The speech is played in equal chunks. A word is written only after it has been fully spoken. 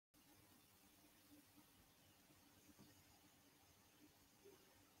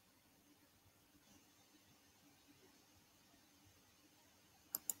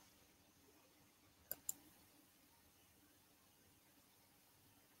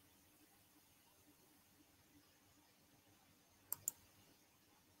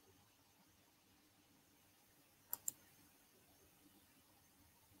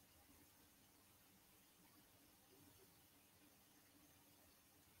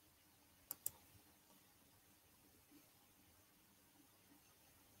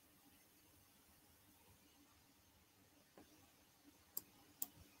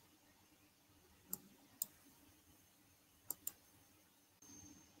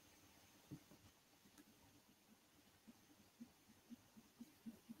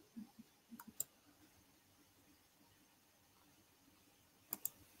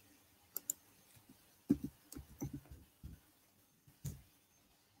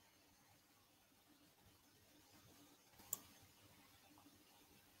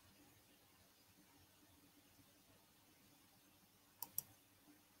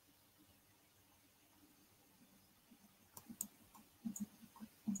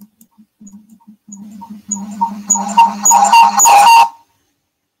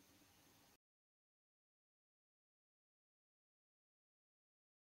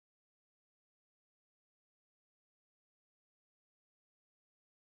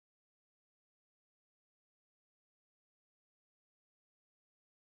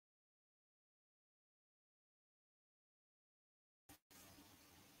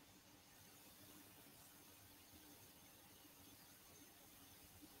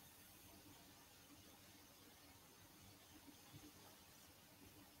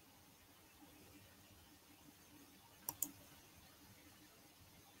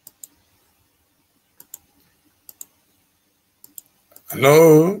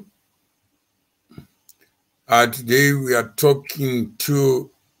Hello. Today we are talking to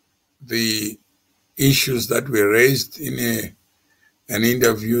the issues that were raised in an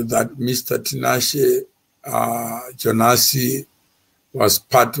interview that Mr. Tinashe Jonasi was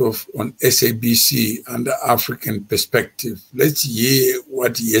part of on SABC under African Perspective. Let's hear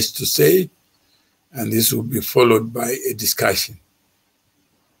what he has to say, and this will be followed by a discussion.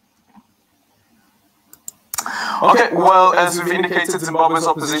 Okay, well, as we've indicated, Zimbabwe's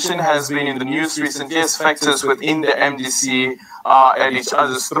opposition has been in the news recently as factors within the MDC are at each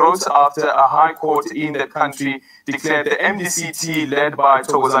other's throats after a high court in that country declared the MDCT, led by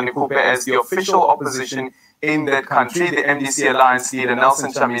Thokozani Kupe, as the official opposition in that country. The MDC Alliance leader,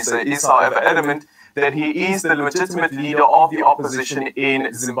 Nelson Chamisa, is, however, adamant that he is the legitimate leader of the opposition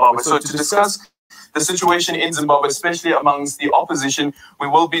in Zimbabwe. So to discuss the situation in Zimbabwe, especially amongst the opposition, we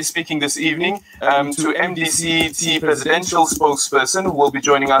will be speaking this evening to MDCT presidential spokesperson who will be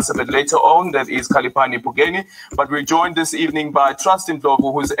joining us a bit later on, that is Khalipani Pugeni. But we're joined this evening by Trust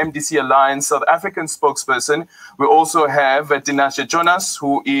Ndlovu, who is MDC Alliance South African spokesperson. We also have Tinashe Jonasi,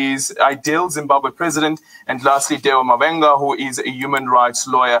 who is Ideal Zimbabwe president, and lastly Deo Mavenga, who is a human rights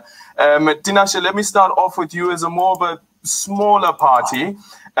lawyer. Tinashe, let me start off with you as a more of a smaller party.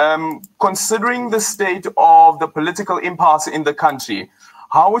 Considering the state of the political impasse in the country,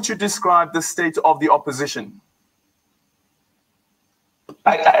 how would you describe the state of the opposition?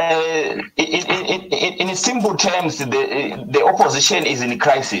 In simple terms, the opposition is in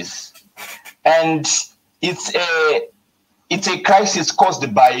crisis, and it's a crisis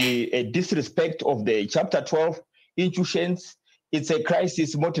caused by a disrespect of the Chapter 12 institutions. It's a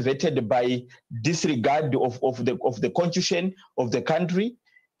crisis motivated by disregard of the constitution of the country.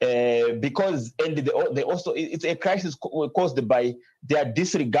 Because they also, it's a crisis caused by their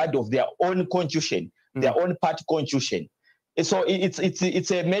disregard of their own constitution, their own party constitution. So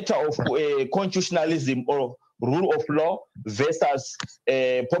it's a matter of constitutionalism or rule of law versus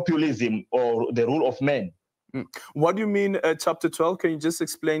populism or the rule of men. What do you mean, Chapter 12? Can you just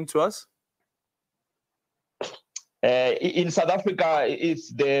explain to us? In South Africa,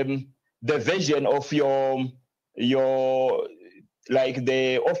 it's the version of your like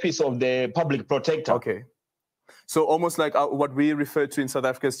the office of the public protector. Okay. So almost like what we refer to in South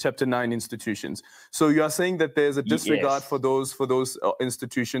Africa as Chapter 9 institutions. So you are saying that there's a disregard for those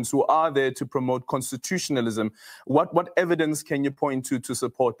institutions who are there to promote constitutionalism. What evidence can you point to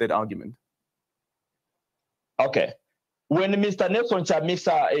support that argument? Okay. When Mr. Nelson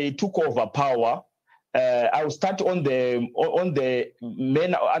Chamisa took over power, I will start on the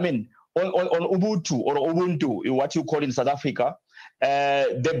main, I mean, on Ubuntu or Ubuntu, what you call in South Africa.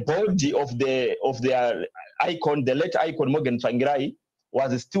 The body of their icon, the late icon Morgan Tsvangirai,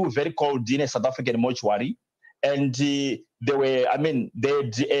 was still very cold in a South African mortuary, and they were, I mean, they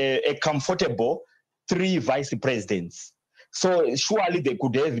had a comfortable 3 vice presidents. So surely they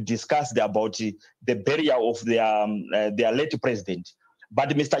could have discussed about the burial of their late president. But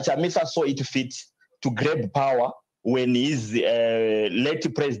Mr. Chamisa saw it fit to grab power when his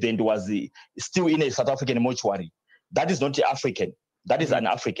late president was still in a South African mortuary. That is not African. That is an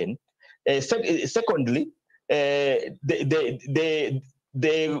African. Secondly, the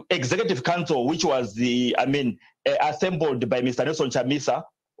executive council, which was assembled by Mr. Nelson Chamisa,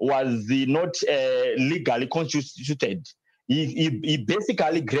 was not legally constituted. He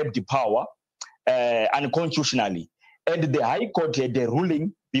basically grabbed the power unconstitutionally, and the High Court had a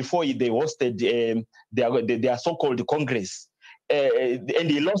ruling before they hosted their so-called Congress,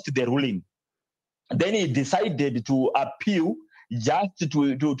 and he lost the ruling. Then he decided to appeal just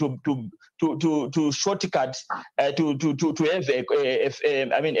to shortcut to have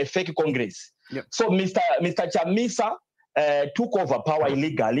a fake Congress. Yep. So Mr. Chamisa took over power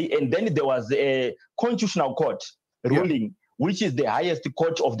illegally, and then there was a constitutional court ruling, which is the highest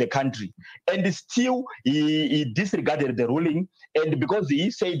court of the country, and still he disregarded the ruling, and because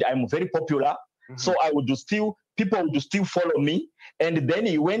he said, "I'm very popular, so I would still." People would still follow me, and then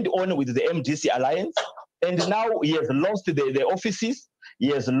he went on with the MDC alliance, and now he has lost the offices. He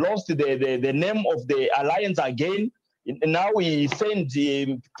has lost the name of the alliance again. Now he sent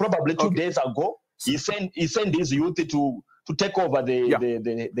probably 2 days ago. He sent his youth to take over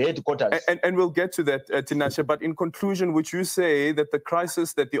the headquarters. And we'll get to that, Tinashe. But in conclusion, would you say that the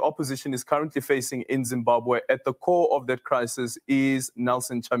crisis that the opposition is currently facing in Zimbabwe, at the core of that crisis is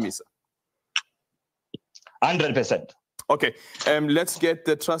Nelson Chamisa? 100%. Okay, let's get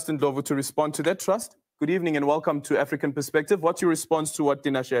the Trust and Ndlovu to respond to that. Trust, good evening and welcome to African Perspective. What's your response to what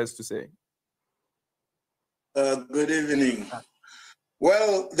Tinashe has to say? Good evening.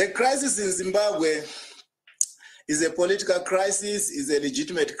 Well, the crisis in Zimbabwe is a political crisis, is a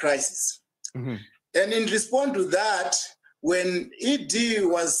legitimate crisis. And in response to that, when ED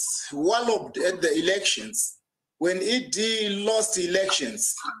was walloped at the elections, when ED lost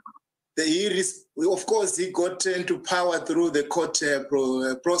elections, of course, he got into power through the court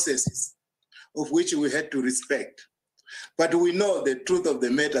processes, of which we had to respect. But we know the truth of the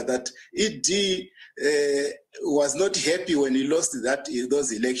matter, that ED was not happy when he lost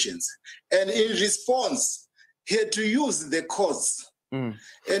those elections. And in response, he had to use the courts. And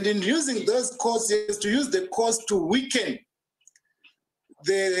in using those courts, he has to use the courts to weaken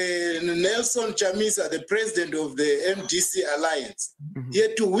the Nelson Chamisa, the president of the MDC alliance. He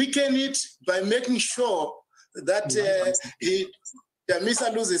had to weaken it by making sure that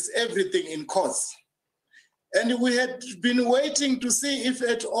Chamisa loses everything in courts. And we had been waiting to see if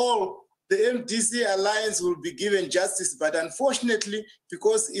at all the MDC alliance will be given justice, but unfortunately,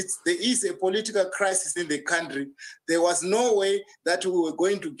 because there is a political crisis in the country, there was no way that we were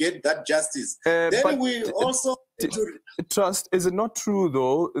going to get that justice. Then we also... Trust, is it not true,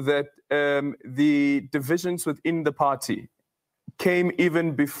 though, that the divisions within the party came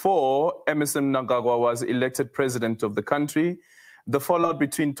even before Emmerson Mnangagwa was elected president of the country? The fallout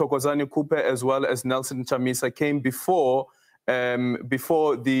between Thokozani Kupe as well as Nelson Chamisa came before the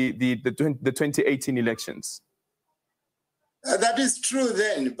 2018 elections. That is true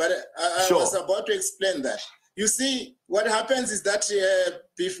then, but I was about to explain that. You see, what happens is that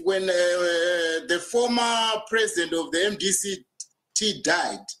when the former president of the MDC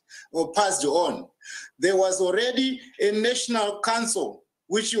died or passed on, there was already a national council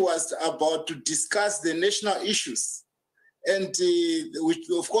which was about to discuss the national issues. And which,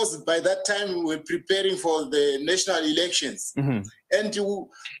 of course, by that time, we were preparing for the national elections. And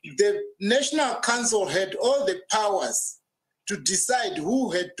the National Council had all the powers to decide who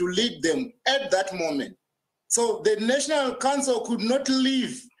had to lead them at that moment. So the National Council could not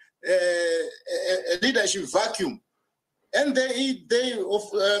leave a leadership vacuum. And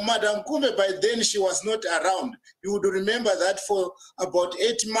Madam Kume, by then she was not around. You would remember that for about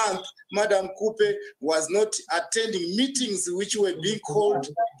 8 months, Madam Kupe was not attending meetings which were being called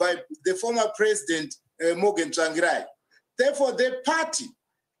by the former president, Morgan Tsvangirai. Therefore, the party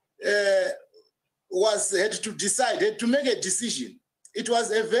had to decide, had to make a decision. It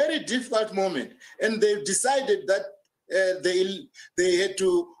was a very difficult moment, and they decided that they had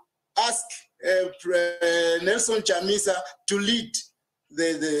to ask Nelson Chamisa to lead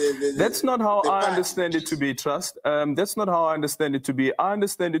That's not how I understand it to be, Trust. That's not how I understand it to be. I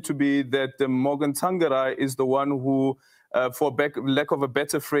understand it to be that Morgan Tsvangirai is the one who, for lack of a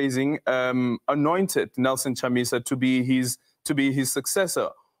better phrasing, anointed Nelson Chamisa to be his successor,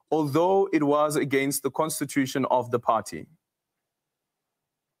 although it was against the constitution of the party.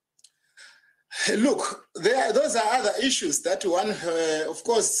 Look, those are other issues that one, of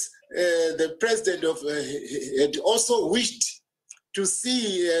course, the president had also wished to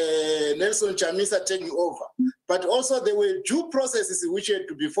see Nelson Chamisa taking over. But also there were due processes which had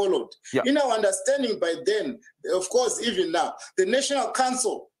to be followed. Yeah. In our understanding by then, of course, even now, the National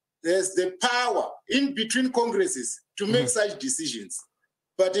Council has the power in between congresses to make such decisions.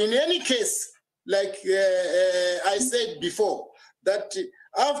 But in any case, like I said before, that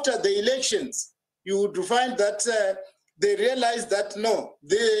after the elections, you would find that they realized that, no,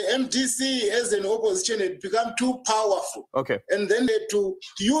 the MDC as an opposition had become too powerful. Okay. And then they had to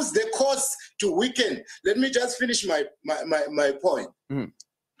use the courts to weaken. Let me just finish my point.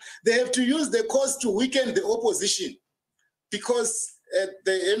 They have to use the courts to weaken the opposition because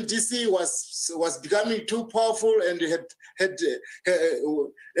the MDC was becoming too powerful, and it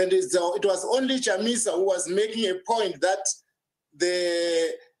was only Chamisa who was making a point that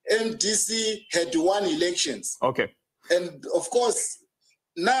the MDC had won elections. Okay. And of course,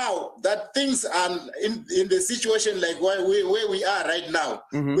 now that things are in the situation like where we are right now,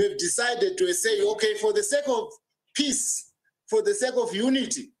 we've decided to say, okay, for the sake of peace, for the sake of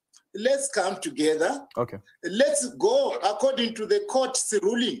unity, let's come together. Okay. Let's go according to the court's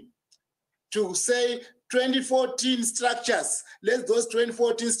ruling to say 2014 structures. Let those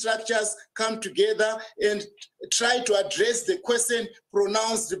 2014 structures come together and try to address the question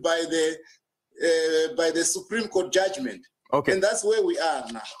pronounced by the Supreme Court judgment. Okay. And that's where we are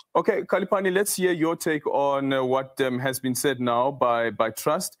now. Okay, Kalipani, let's hear your take on what has been said now by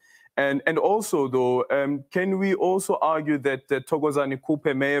Trust. And also, though, can we also argue that Thokozani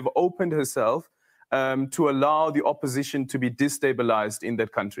Kupe may have opened herself to allow the opposition to be destabilized in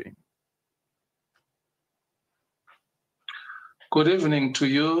that country? Good evening to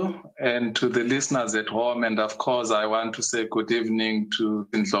you and to the listeners at home. And of course, I want to say good evening to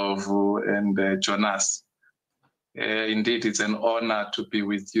Ndlovu and Jonas. Indeed, it's an honor to be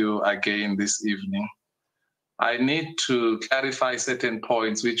with you again this evening. I need to clarify certain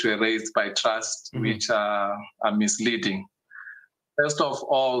points which were raised by Trust, which are misleading. First of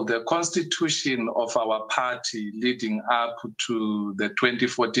all, the constitution of our party leading up to the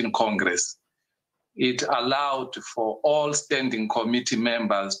 2014 Congress, it allowed for all standing committee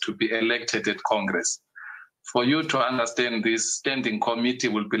members to be elected at Congress. For you to understand this, standing committee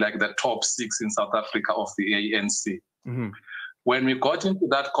will be like the top 6 in South Africa of the ANC. When we got into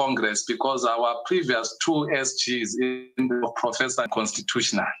that Congress, because our previous 2 SGs in the Professor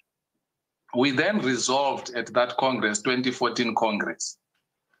Constitutional, we then resolved at that Congress, 2014 Congress,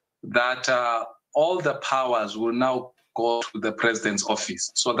 that all the powers will now go to the President's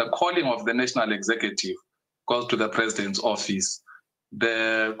office. So the calling of the National Executive goes to the President's office.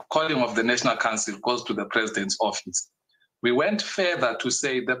 The calling of the National Council goes to the President's office. We went further to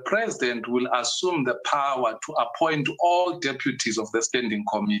say the President will assume the power to appoint all deputies of the Standing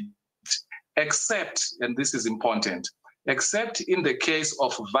Committee, except, and this is important, except in the case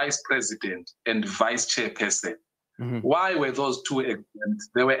of Vice President and Vice Chairperson. Why were those 2 exempt?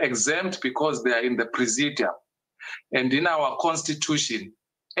 They were exempt because they are in the Presidium. And in our Constitution,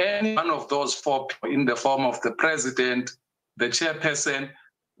 any one of those 4 people in the form of the President, the Chairperson,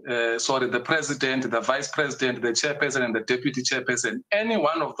 the President, the Vice President, the Chairperson, and the Deputy Chairperson, any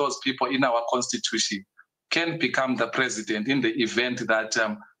one of those people in our Constitution can become the President in the event that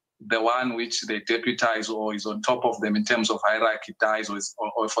the one which they deputize or is on top of them in terms of hierarchy dies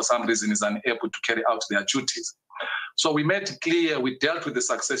or for some reason is unable to carry out their duties. So we made clear, we dealt with the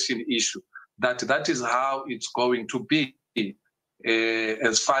succession issue, that is how it's going to be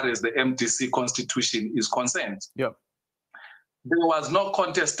as far as the MDC Constitution is concerned. Yep. There was no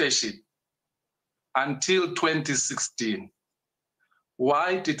contestation until 2016.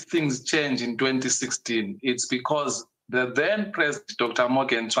 Why did things change in 2016? It's because the then President, Dr.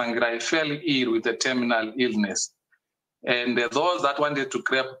 Morgan Tsvangirai, fell ill with a terminal illness. And those that wanted to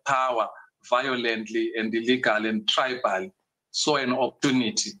grab power violently and illegal and tribal saw an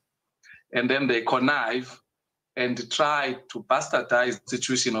opportunity. And then they connive and try to bastardize the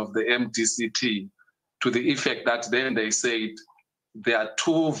institution of the MDCT to the effect that then they said there are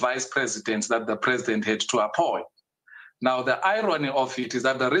 2 vice presidents that the president had to appoint. Now, the irony of it is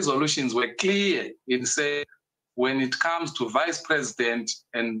that the resolutions were clear in saying when it comes to vice president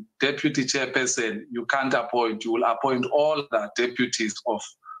and deputy chairperson, you can't appoint, you will appoint all the deputies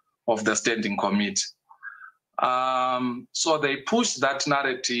of the standing committee. So they push that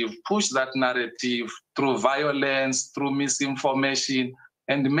narrative through violence, through misinformation,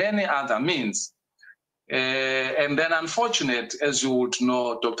 and many other means. And then, unfortunate, as you would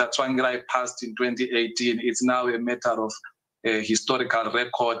know, Dr. Tsvangirai passed in 2018. It's now a matter of historical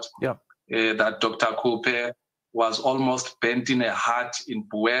record that Dr. Kupe was almost bent in a hut in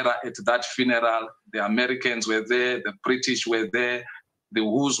Buera at that funeral. The Americans were there, the British were there, the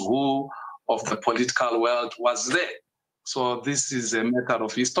who's who of the political world was there. So this is a matter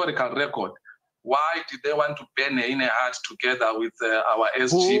of historical record. Why did they want to burn her in a hut together with our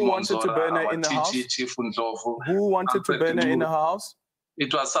SG Who wanted to burn her in the house? Chief Ndlovu? Who wanted to burn her in the house?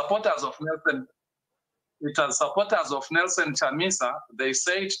 It was supporters of Nelson. It was supporters of Nelson Chamisa. They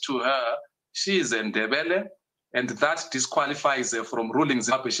said to her, she is Ndebele, and that disqualifies her from ruling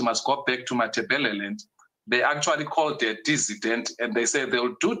Zimbabwe. She must go back to Matebeleland. They actually called her dissident, and they said they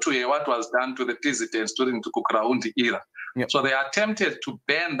will do to her what was done to the dissidents during the Kukuraundi era. Yep. So they attempted to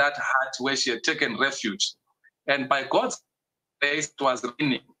burn that hut where she had taken refuge. And by God's grace, it was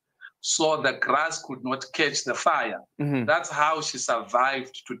raining, so the grass could not catch the fire. That's how she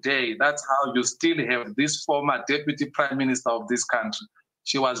survived today. That's how you still have this former deputy prime minister of this country.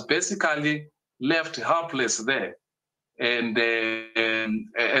 She was basically left helpless there. And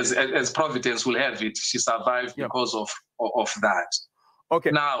as Providence will have it, she survived because of that. Okay.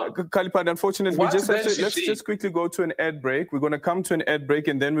 Now, Kalipad, unfortunately, we just have to, let's just quickly go to an ad break. We're going to come to an ad break,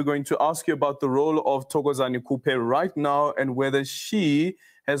 and then we're going to ask you about the role of Thokozani Kupe right now and whether she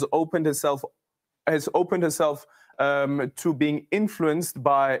has opened herself to being influenced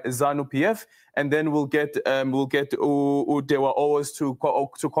by ZANU-PF, and then we'll get Udewa Owers to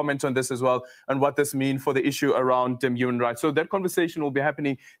comment on this as well and what this means for the issue around human rights. So that conversation will be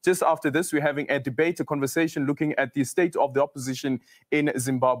happening just after this. We're having a debate, a conversation looking at the state of the opposition in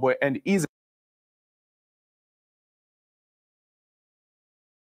Zimbabwe and is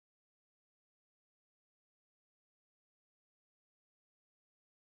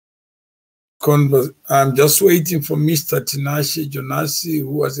I'm just waiting for Mr. Tinashe Jonasi, who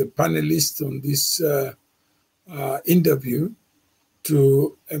was a panelist on this interview,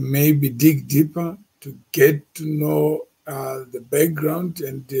 to maybe dig deeper, to get to know the background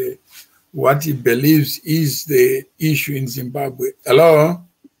and what he believes is the issue in Zimbabwe. Hello?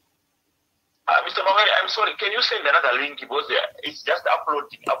 Mr. Mongari, I'm sorry, can you send another link? Because it's just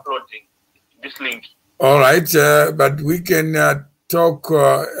uploading this link. All right, but we can talk.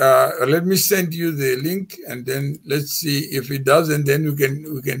 Let me send you the link, and then let's see if it doesn't. Then we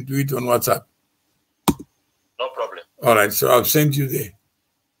can do it on WhatsApp. No problem. All right, so I've sent you there.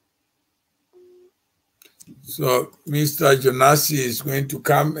 So Mr. Jonasi is going to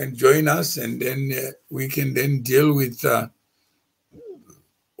come and join us, and then we can then deal with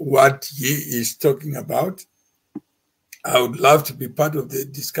what he is talking about. I would love to be part of the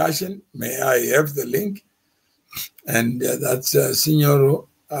discussion. May I have the link? And that's Signoro.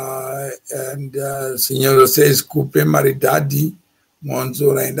 And Signoro says Kupe Maridadi,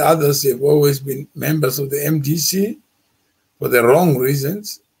 Monzora, and others have always been members of the MDC for the wrong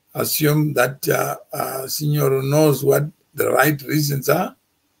reasons. Assume that Signoro knows what the right reasons are.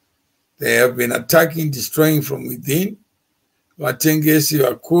 They have been attacking, destroying from within. Watengesi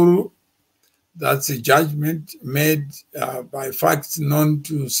Wakuru, that's a judgment made by facts known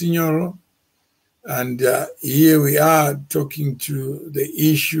to Signoro. And here we are talking to the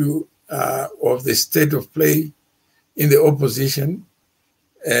issue of the state of play in the opposition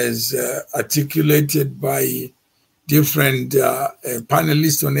as articulated by different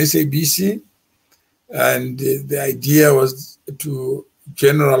panelists on SABC. And the idea was to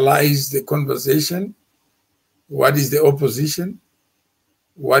generalize the conversation. What is the opposition?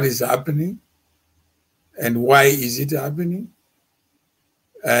 What is happening? And why is it happening?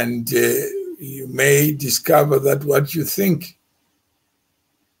 And you may discover that what you think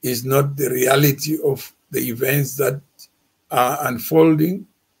is not the reality of the events that are unfolding.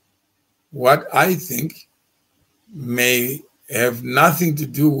 What I think may have nothing to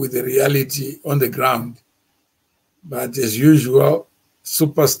do with the reality on the ground. But as usual,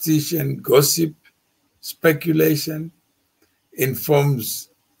 superstition, gossip, speculation informs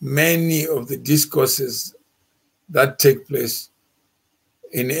many of the discourses that take place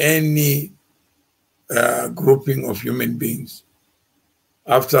in any grouping of human beings.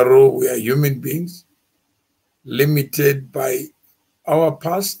 After all, we are human beings, limited by our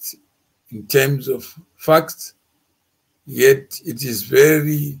past in terms of facts, yet it is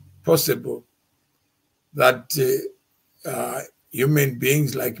very possible that human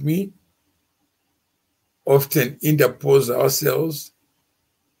beings like me often interpose ourselves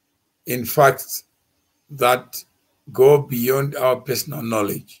in facts that go beyond our personal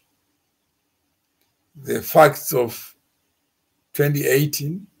knowledge. The facts of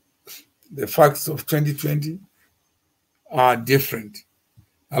 2018, the facts of 2020 are different.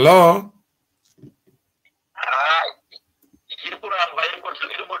 Hello?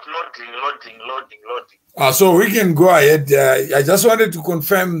 Loading. So we can go ahead. I just wanted to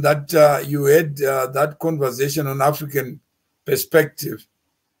confirm that you had that conversation on African perspective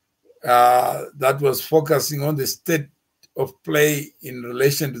that was focusing on the state of play in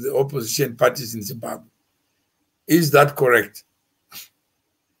relation to the opposition parties in Zimbabwe. Is that correct?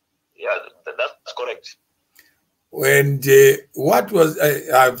 Yeah, that's correct. And what was,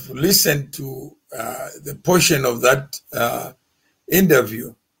 I've listened to the portion of that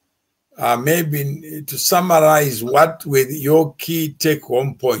interview. Maybe to summarize, what were your key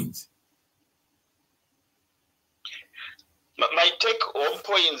take-home points? My take-home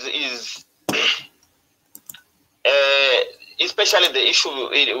points is, especially the issue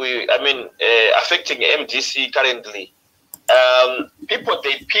affecting MDC currently. People,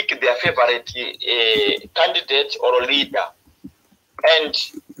 they pick their favorite candidate or leader, and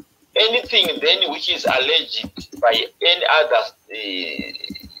anything then which is alleged by any other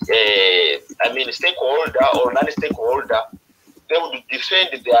stakeholder or non-stakeholder, they would defend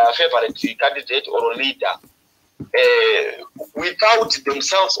their favorite candidate or leader. without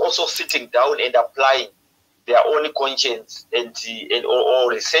themselves also sitting down and applying their own conscience or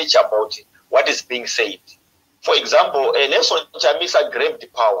research about what is being said. For example, Nelson Chamisa grabbed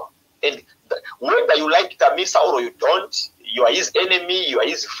power, and whether you like Chamisa or you don't, you are his enemy, you are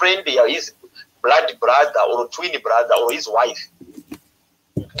his friend, you are his blood brother or twin brother or his wife.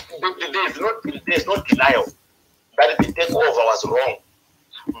 There's no denial that the takeover was wrong.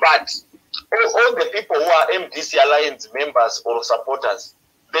 But all the people who are MDC Alliance members or supporters,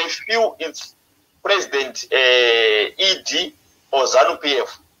 they feel it's President ED or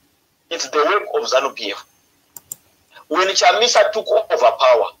ZANU-PF. It's the work of ZANU-PF. When Chamisa took over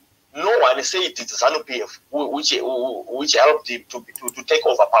power, no one said it's ZANU-PF which helped him to take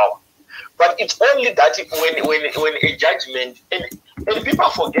over power. But it's only that when a judgment, and people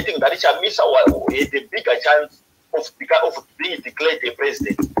are forgetting that Chamisa had a bigger chance of being declared a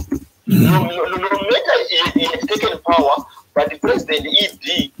president. No matter he had taken power, but the president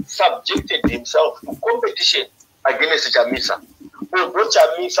ED subjected himself to competition against Chamisa.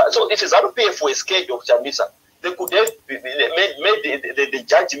 So if ZANU-PF were scared of Chamisa, they could have made the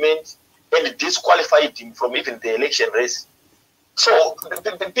judgment and disqualified him from even the election race. So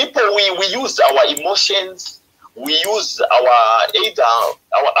the people, we use our emotions, we use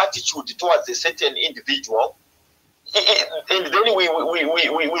our attitude towards a certain individual, and then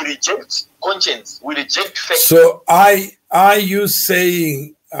we reject conscience, we reject fact. So are you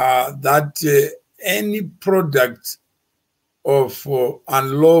saying that any product of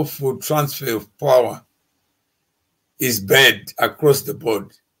unlawful transfer of power is bad across the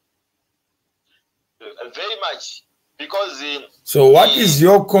board? Very much. Because so what is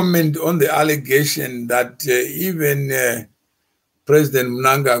your comment on the allegation that even President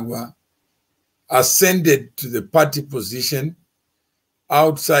Mnangagwa ascended to the party position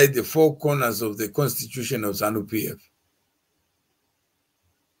outside the four corners of the constitution of ZANU-PF?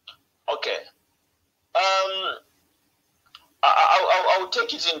 Okay. I'll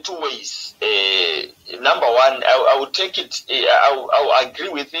take it in two ways. Number one, I will take it, I'll agree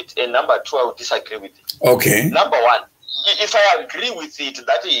with it, and number two, I will disagree with it. Okay. Number one, if I agree with it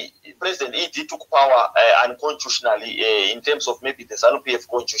that President ED took power unconstitutionally in terms of maybe the ZANU-PF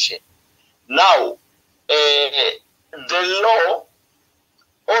constitution, now the law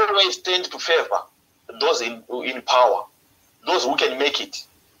always tends to favor those in power, those who can make it.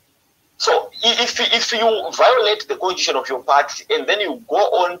 So if you violate the constitution of your party and then you go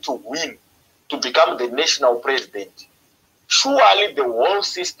on to win to become the national president, surely the whole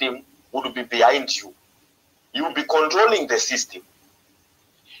system would be behind you. You will be controlling the system.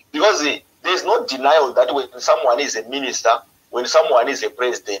 Because there's no denial that when someone is a minister, when someone is a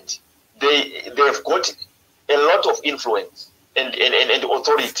president, they've got a lot of influence and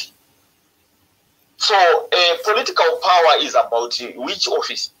authority. So political power is about which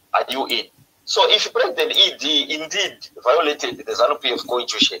office are you in. So if President ED indeed violated the ZANU-PF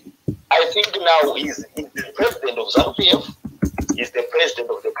constitution, I think now he's the president of ZANU-PF, is the president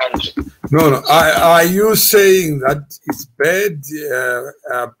of the country. No. Are you saying that it's bad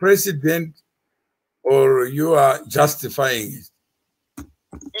president, or you are justifying it?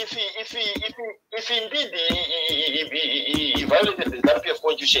 If indeed he violated the ZANU-PF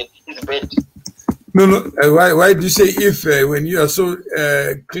constitution, it's bad. No. Why do you say if when you are so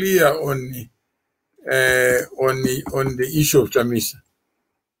clear on the issue of Chamisa?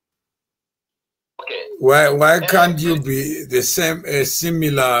 Okay. Why can't you be the same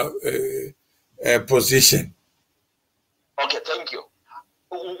similar position? Okay, thank you.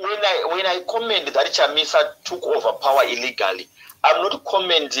 When I comment that Chamisa took over power illegally, I'm not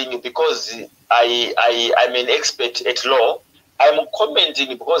commenting because I'm an expert at law. I'm commenting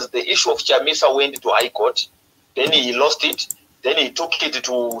because the issue of Chamisa went to High Court, then he lost it, then he took it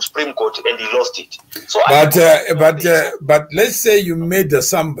to Supreme Court and he lost it. So but let's say you murder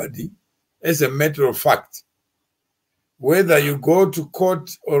somebody, as a matter of fact, whether you go to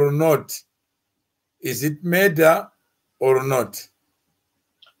court or not, is it murder or not?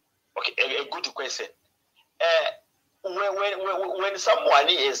 Okay, a good question. When someone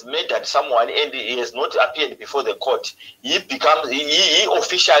has murdered someone and he has not appeared before the court, he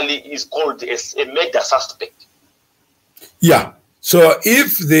officially is called as a murder suspect. Yeah. So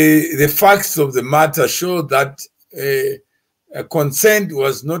if the facts of the matter show that a consent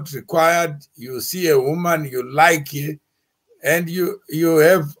was not required, you see a woman you like it, and you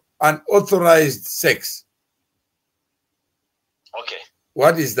have unauthorized sex. Okay.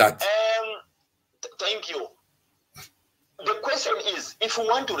 What is that? Thank you. The question is, if we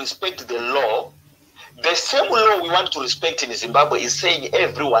want to respect the law, the same law we want to respect in Zimbabwe is saying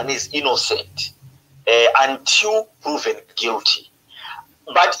everyone is innocent until proven guilty.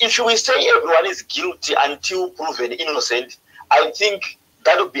 But if we say everyone is guilty until proven innocent, I think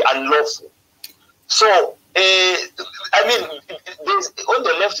that would be unlawful. So, I mean, on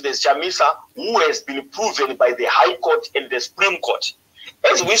the left, there's Chamisa, who has been proven by the High Court and the Supreme Court.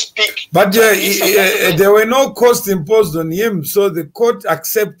 As we speak... But there were no costs imposed on him, so the court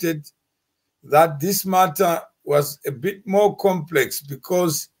accepted that this matter was a bit more complex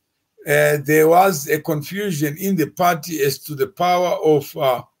because there was a confusion in the party as to the power of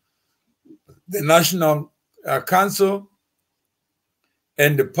the National Council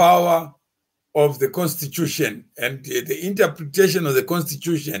and the power of the Constitution and the interpretation of the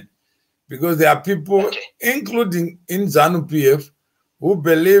Constitution, because there are people, including in ZANU-PF, who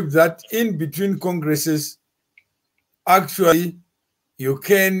believe that in between Congresses, actually, you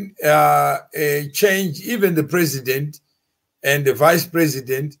can change even the president and the vice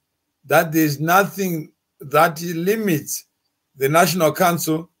president, that there's nothing that limits the National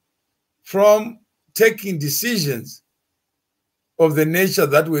Council from taking decisions of the nature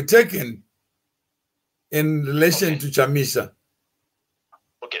that were taken in relation to Chamisa.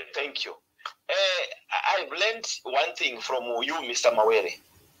 Okay, thank you. I've learned one thing from you, Mr. Mawere.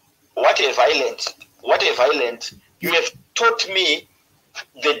 What have I learned? What have I learned? You have taught me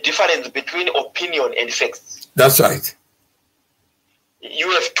the difference between opinion and facts. That's right. You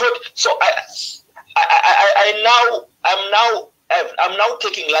have taught. So I'm now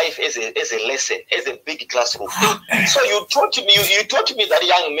taking life as a lesson, as a big classroom. So you taught me that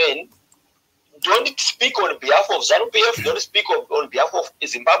young men don't speak on behalf of ZANU-PF, don't speak on behalf of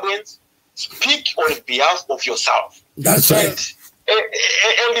Zimbabweans, speak on behalf of yourself. That's right.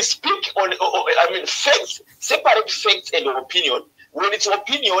 And speak on, I mean, facts, separate facts and opinion. When it's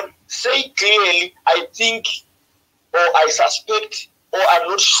opinion, say clearly, I think, or I suspect, or I'm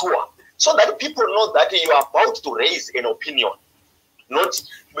not sure, so that people know that you are about to raise an opinion. But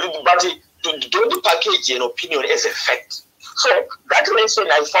don't package an opinion as a fact. So that lesson,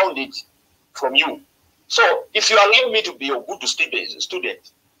 I found it from you. So if you allow me to be a good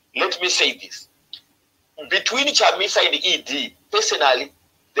student, let me say this. Between Chamisa and ED, personally,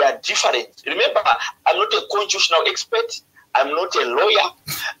 they are different. Remember, I'm not a constitutional expert. I'm not a lawyer.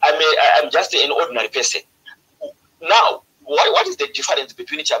 I'm just an ordinary person. Now, what is the difference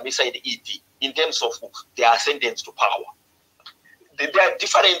between Chamisa and ED in terms of their ascendance to power? Their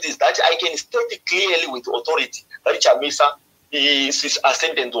difference is that I can state clearly with authority that Chamisa, his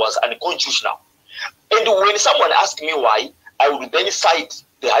ascendance was unconstitutional. And when someone asks me why, I would then cite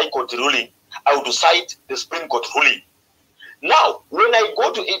the High Court ruling. I would cite the Supreme Court ruling. Now, when I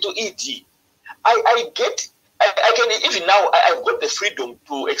go into ED, I can, even now, I've got the freedom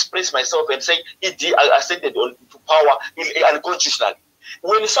to express myself and say ED ascended to power unconstitutionally.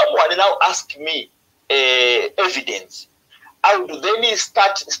 When someone now asks me evidence, I would then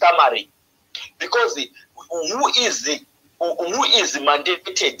start stammering, because who is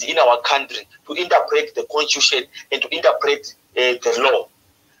mandated in our country to interpret the Constitution and to interpret the law?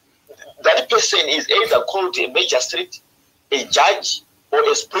 That person is either called a magistrate, a judge, or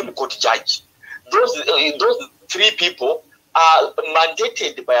a Supreme Court judge. Those three people are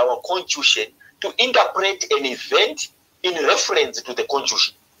mandated by our Constitution to interpret an event in reference to the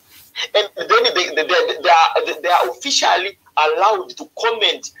Constitution. And then they are officially allowed to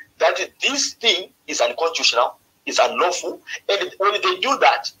comment that this thing is unconstitutional, is unlawful, and when they do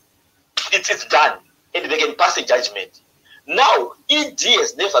that, it's done, and they can pass a judgment. Now, ED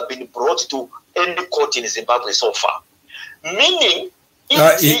has never been brought to any court in Zimbabwe so far. Meaning,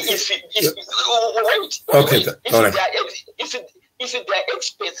 if they are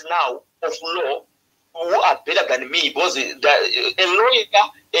experts now of law who are better than me, because a lawyer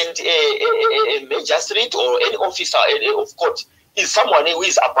and a magistrate or any officer of court is someone who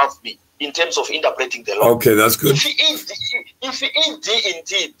is above me in terms of interpreting the law. Okay, that's good. If ED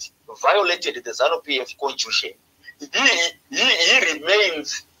indeed violated the ZANU-PF Constitution, he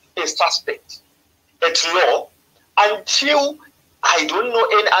remains a suspect at law until I don't know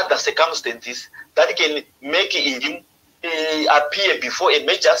any other circumstances that can make him appear before a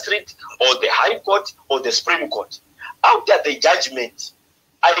magistrate or the High Court or the Supreme Court. After the judgment,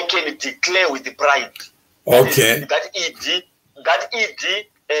 I can declare with pride that ED,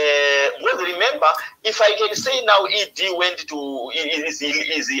 well, remember, if I can say now ED went to is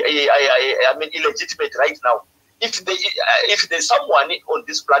illegitimate right now. If there's someone on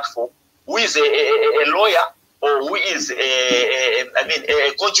this platform who is a lawyer or who is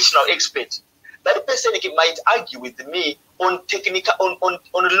a constitutional expert, that person might argue with me on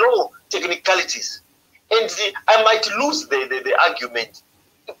law technicalities, and I might lose the argument.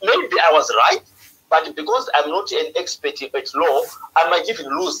 Maybe I was right, But because I'm not an expert at law, I might even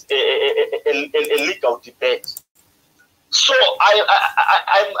lose a legal debate. So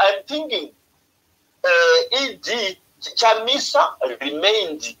I'm thinking E.D. Chamisa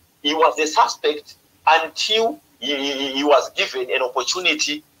remained, he was a suspect until he was given an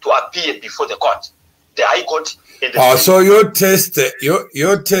opportunity to appear before the court, the High Court. So your test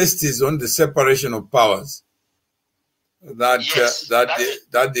is on the separation of powers. That yes,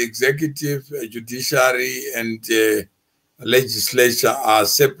 that the executive, judiciary, and legislature are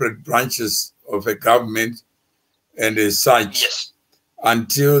separate branches of a government, and as such, yes,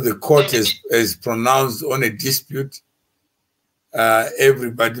 until the court is pronounced on a dispute,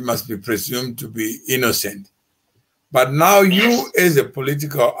 everybody must be presumed to be innocent. But now you, as a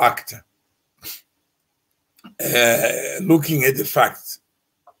political actor, looking at the facts,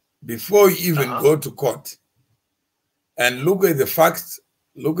 before you even go to court, and look at the facts,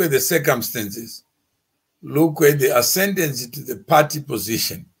 look at the circumstances, look at the ascendancy to the party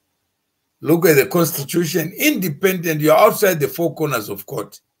position, look at the constitution, independent, you're outside the four corners of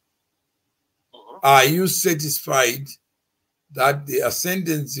court. Are you satisfied that the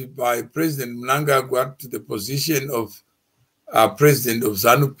ascendancy by President Mnangagwa to the position of president of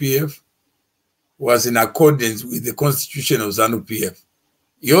ZANU-PF was in accordance with the constitution of ZANU-PF?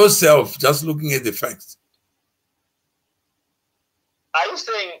 Yourself, just looking at the facts. Are you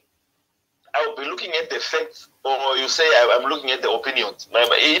saying I'll be looking at the facts, or you say I'm looking at the opinions?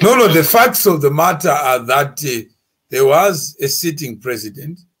 No, the facts of the matter are that there was a sitting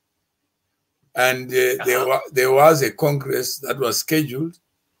president, and there was a Congress that was scheduled,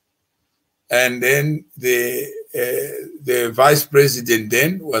 and then the vice president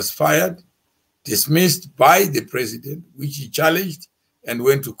then was fired, dismissed by the president, which he challenged and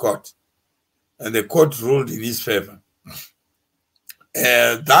went to court, and the court ruled in his favor.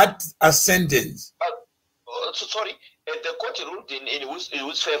 That ascendance. Sorry, the court ruled in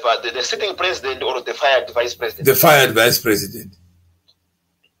whose favor? The sitting president or the fired vice president? The fired vice president.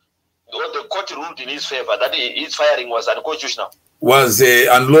 The court ruled in his favor that his firing was unconstitutional. Was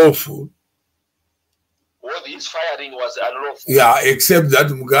unlawful. Well, his firing was unlawful. Yeah, except that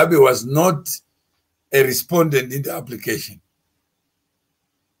Mugabe was not a respondent in the application.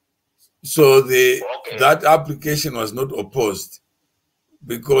 So that application was not opposed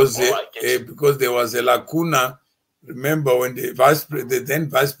because because there was a lacuna. Remember, when the then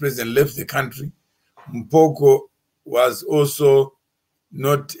vice president left the country, Mpoko was also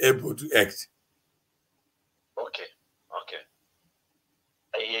not able to act. Okay.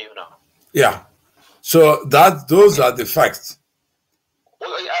 I hear you now. Yeah. So those are the facts. Well,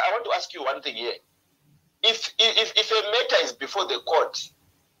 I want to ask you one thing here. If a matter is before the court,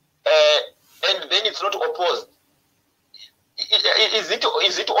 and then it's not opposed,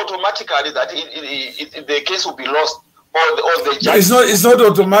 is it automatically that the case will be lost, or the judge? No, it's not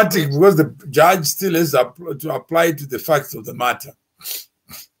automatic, because the judge still has to apply to the facts of the matter.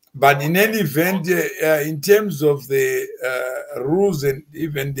 But in any event, in terms of the rules and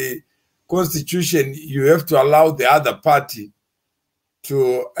even the constitution, you have to allow the other party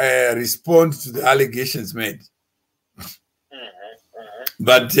to respond to the allegations made.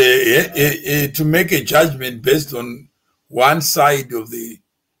 But to make a judgment based on one side of the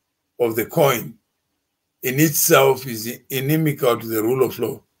coin in itself is inimical to the rule of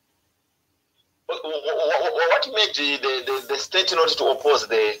law. What made the state not to oppose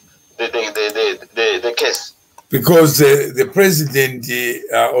the case? Because the president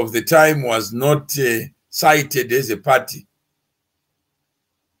of the time was not cited as a party.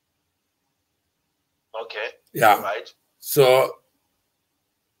 Okay. Yeah. Right. So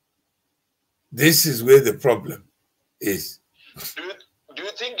this is where the problem is. Do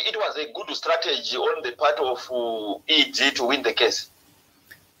you think it was a good strategy on the part of EG to win the case?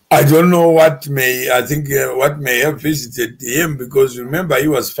 I don't know what may have visited him, because remember, he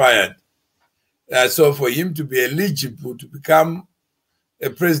was fired. So for him to be eligible to become a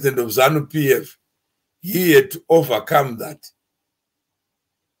president of ZANU-PF, he had to overcome that.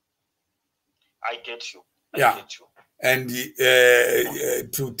 I get you. I get you. And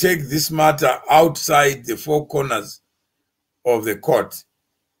to take this matter outside the four corners of the court,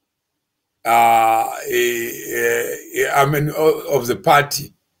 of the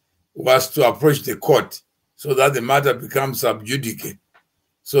party, was to approach the court so that the matter becomes sub judice.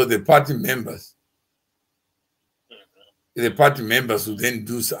 So the party members would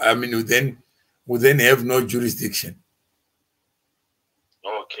then would then have no jurisdiction.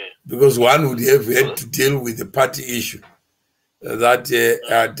 Okay. Because one would have had to deal with the party issue. That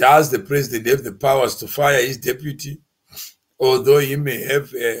does the president have the powers to fire his deputy, although he may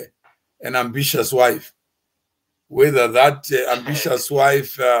have an ambitious wife. Whether that ambitious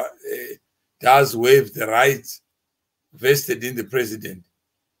wife does waive the rights vested in the president.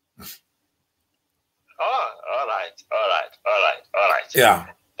 Oh, all right. Yeah.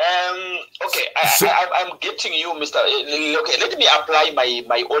 Okay, I'm getting you, Mr. Okay, let me apply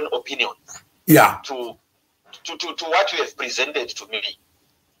my own opinion. Yeah. To what you have presented to me.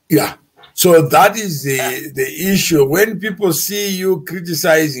 Yeah. So that is the issue. When people see you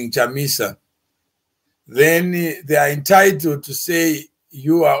criticizing Chamisa, then they are entitled to say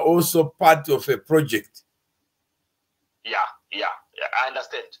you are also part of a project. Yeah, I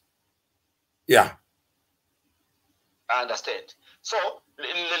understand. Yeah. I understand. So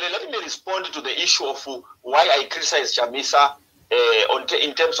let me respond to the issue of why I criticize Chamisa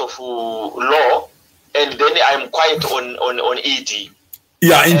in terms of law, and then I'm quite on ED.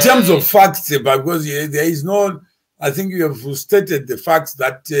 Yeah, in terms of facts, because there is no, I think you have stated the facts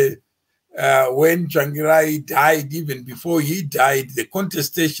that when Tsvangirai died, even before he died, the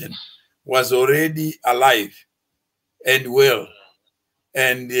contestation was already alive and well,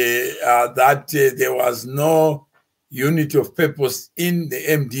 and that there was no unity of purpose in the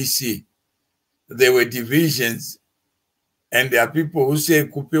MDC. There were divisions, and there are people who say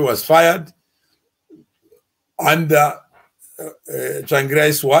Kupe was fired under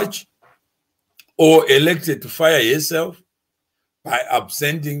Tsvangirai's watch, or elected to fire herself by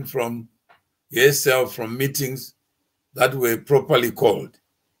absenting from herself from meetings that were properly called.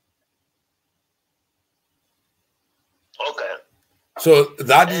 Okay. So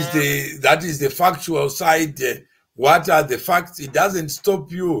that is the factual side. What are the facts? It doesn't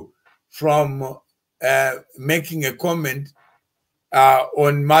stop you from making a comment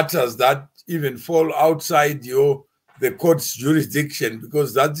on matters that even fall outside the court's jurisdiction,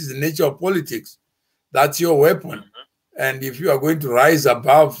 because that is the nature of politics. That's your weapon. And if you are going to rise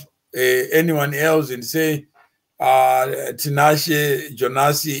above anyone else and say Tinashe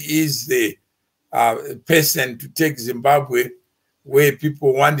Jonasi is the person to take Zimbabwe where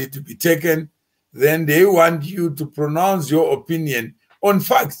people want it to be taken, then they want you to pronounce your opinion on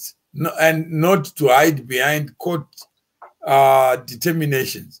facts and not to hide behind court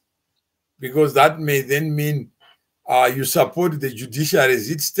determinations, because that may then mean you support the judiciary as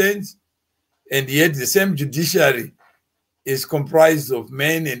it stands, and yet the same judiciary is comprised of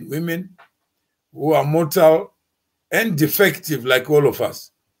men and women who are mortal and defective like all of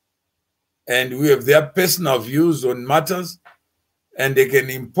us. And we have their personal views on matters, and they can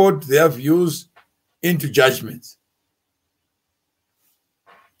import their views into judgments.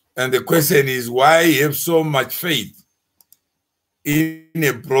 And the question is, why you have so much faith in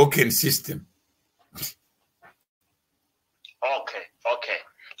a broken system? Okay.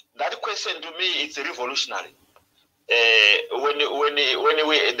 That question to me is revolutionary.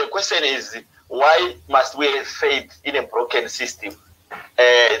 The question is, why must we have faith in a broken system?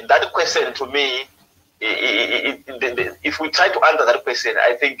 That question to me, if we try to answer that question,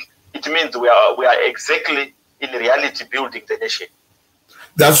 I think it means we are exactly in reality building the nation.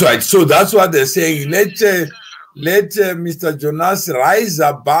 That's right. So that's what they're saying. Let Mr. Jonasi rise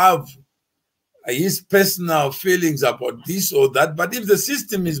above his personal feelings about this or that. But if the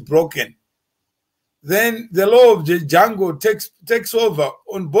system is broken, then the law of the jungle takes over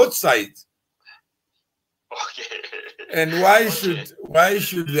on both sides. Okay. And why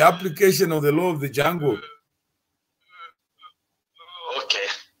should the application of the law of the jungle? Okay.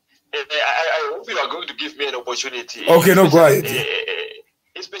 I hope you are going to give me an opportunity. Okay, no, go ahead.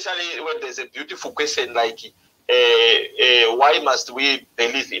 Especially when there's a beautiful question like, why must we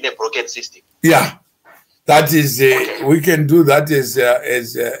believe in a broken system? Yeah, that is, we can do that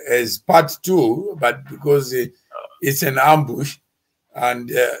as part 2, but because it's an ambush, and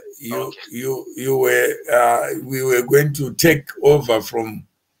we were going to take over from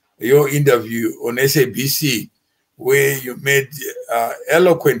your interview on SABC, where you made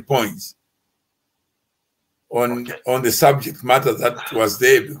eloquent points on the subject matter that was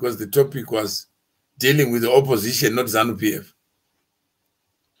there, because the topic was dealing with the opposition, not ZANU-PF.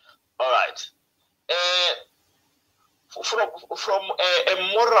 All right. From a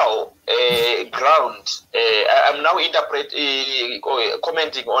moral ground, I'm now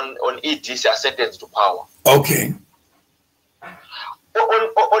commenting on ED's sentence to power. Okay.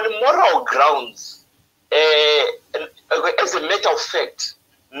 On moral grounds, as a matter of fact,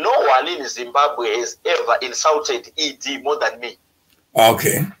 no one in Zimbabwe has ever insulted ED more than me.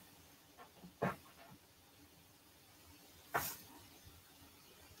 Okay.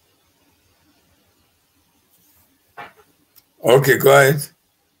 Okay, go ahead.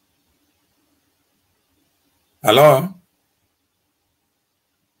 Hello?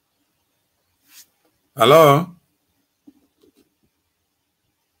 Hello?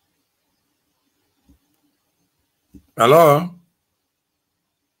 Hello?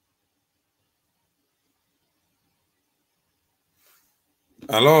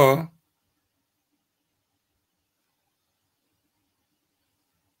 Hello?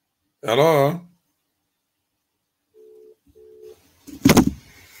 Hello? Hello?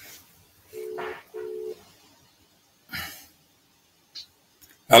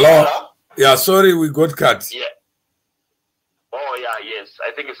 Hello? Yeah, sorry, we got cut. Yeah. Oh, yeah, yes.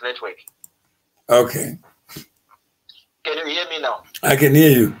 I think it's network. Okay. Can you hear me now? I can hear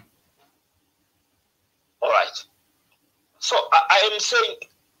you. All right. So I'm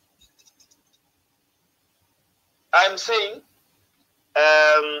saying,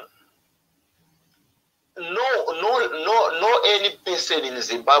 no any person in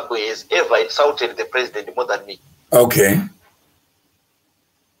Zimbabwe has ever insulted the president more than me. Okay.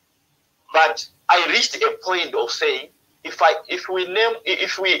 But I reached a point of saying, if I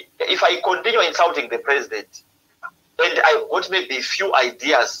continue insulting the president, and I've got maybe a few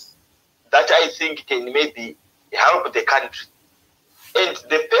ideas that I think can maybe help the country, and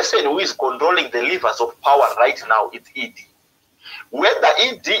the person who is controlling the levers of power right now is ED. Whether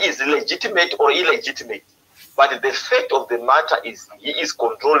ED is legitimate or illegitimate, but the fact of the matter is he is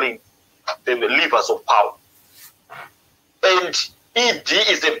controlling the levers of power. And ED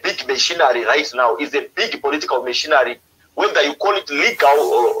is a big machinery right now, is a big political machinery. Whether you call it legal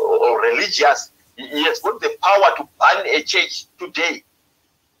or religious, he has got the power to ban a church today.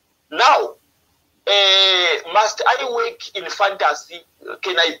 Now, must I work in fantasy?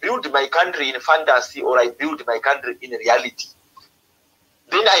 Can I build my country in fantasy, or I build my country in reality?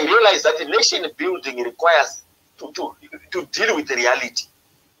 Then I realized that nation building requires to deal with reality.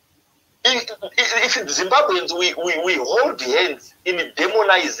 If Zimbabweans, we hold hands in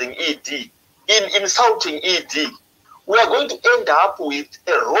demonizing ED, in insulting ED, we are going to end up with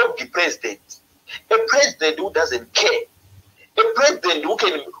a rogue president, a president who doesn't care, a president who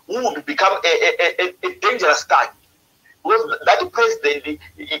would become a dangerous target. Because that president,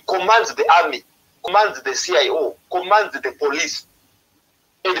 he commands the army, commands the CIO, commands the police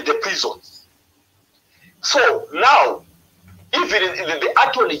and the prisons. So now, even the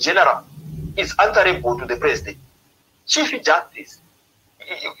Attorney General is answerable to the president. Chief Justice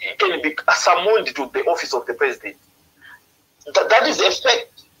can be summoned to the office of the president. That is a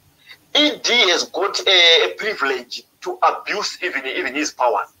fact. ED has got a privilege to abuse even his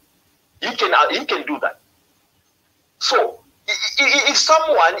powers. He can do that. So if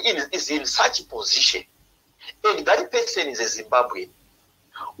someone is in such a position and that person is a Zimbabwean,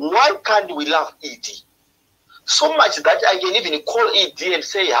 why can't we love ED? So much that I can even call ED and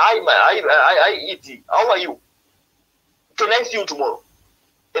say, hi ED, how are you? Can I see you tomorrow?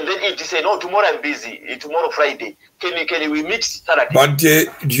 And then ED say, no, tomorrow I'm busy. Tomorrow Friday. Can we meet Saturday? But do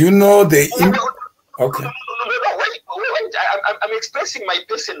you know the... Okay. No, wait. I'm expressing my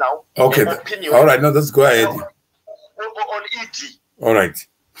personal opinion. All right, no, let's go ahead. On ED. All right.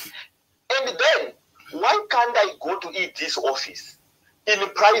 And then, why can't I go to ED's office in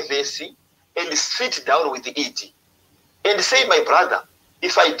privacy and sit down with the ED and say, my brother,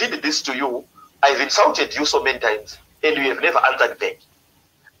 if I did this to you, I've insulted you so many times and you have never answered back.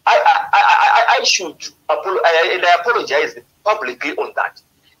 I should apologize, and I apologize publicly on that.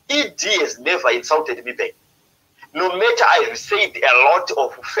 ED has never insulted me back. No matter I've said a lot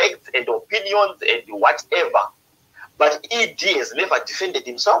of facts and opinions and whatever, but ED has never defended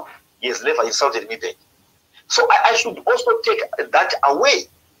himself. He has never insulted me back. So I should also take that away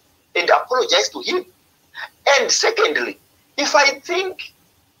and apologize to him. And secondly, if I think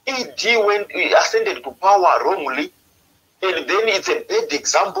ED ascended to power wrongly, and then it's a bad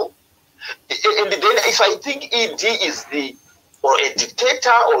example, and then if I think ED is a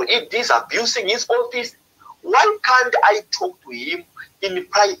dictator, or ED is abusing his office, why can't I talk to him in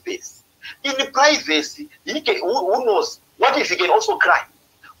privacy? In privacy, he can, who knows? What if he can also cry?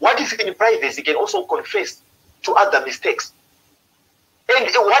 What if in privacy he can also confess to other mistakes? And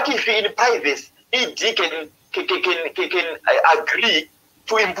what if in privacy ED can agree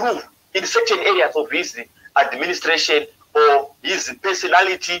to improve in certain areas of his administration, or his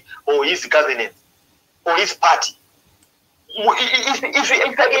personality, or his governance, or his party? If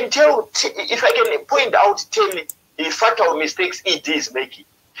I can point out 10 fatal mistakes ED is making,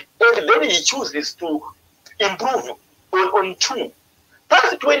 and then he chooses to improve on 2,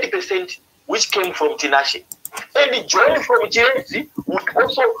 that's 20% which came from Tinashe. And John from Chelsea would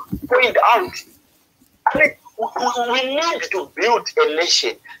also point out, I mean, we need to build a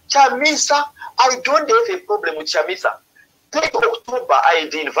nation. Chamisa, I don't have a problem with Chamisa. 3rd October, I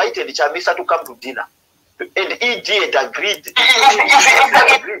had invited Chamisa to come to dinner. and ED had agreed.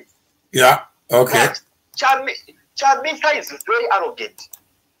 Yeah, okay. But Chamisa is very arrogant.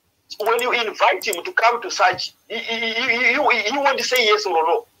 When you invite him to come to such, he won't say yes or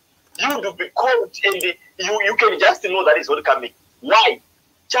no. You will be called, and you can just know that he's not coming. Why?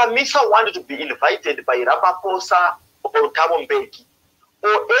 Chamisa wanted to be invited by Ramaphosa or Thabo Mbeki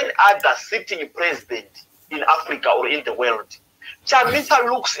or any other sitting president in Africa or in the world. Chamisa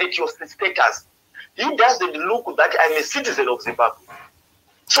looks at your status. He doesn't look that I'm a citizen of Zimbabwe.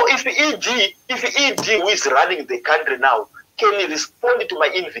 So if ED who is running the country now can respond to my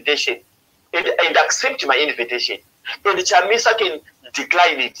invitation and accept my invitation, and Chamisa can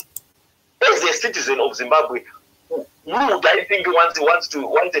decline it, as a citizen of Zimbabwe, who would I think wants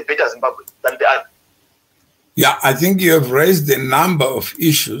a better Zimbabwe than the other? Yeah, I think you have raised a number of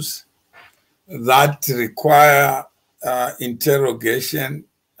issues that require interrogation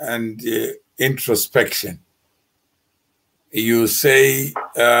and introspection. You say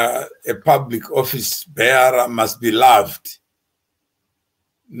a public office bearer must be loved,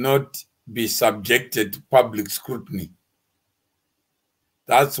 not be subjected to public scrutiny.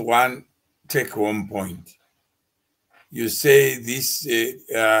 That's one take-home point. You say this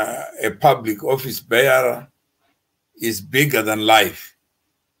a public office bearer is bigger than life.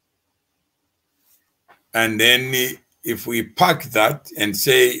 And then if we pack that and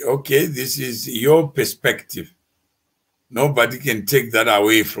say, okay, this is your perspective, nobody can take that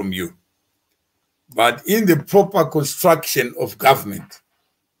away from you. But in the proper construction of government,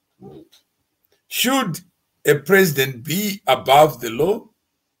 should a president be above the law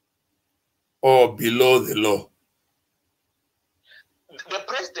or below the law? The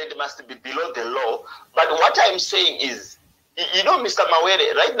president must be below the law. But what I'm saying is, you know, Mr.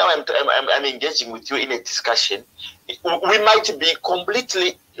 Mawere, right now I'm engaging with you in a discussion. We might be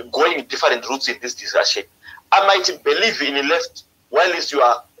completely going different routes in this discussion. I might believe in the left, while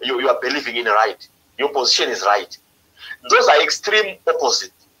you are believing in the right. Your position is right. Those are extreme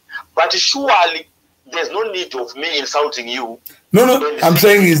opposite. But surely there's no need of me insulting you. No, I'm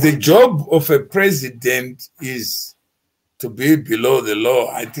saying is the job of a president is to be below the law.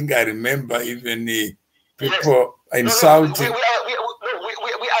 I think I remember even people insulting.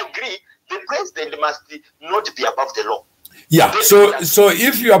 We agree. The president must not be above the law. Yeah, so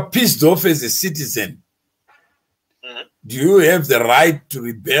if you are pissed off as a citizen, do you have the right to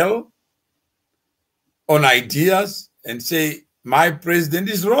rebel on ideas and say, my president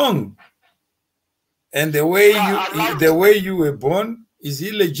is wrong? And the way you were born is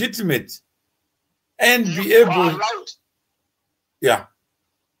illegitimate, and be able, yeah.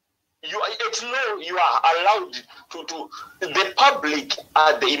 You are allowed to. The public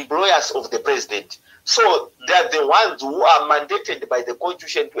are the employers of the president, so they are the ones who are mandated by the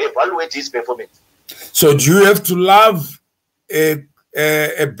constitution to evaluate his performance. So, do you have to love a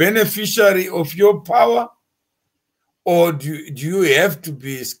beneficiary of your power? Or do you have to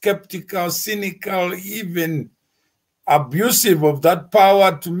be skeptical, cynical, even abusive of that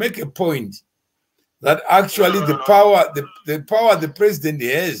power to make a point that actually the power the president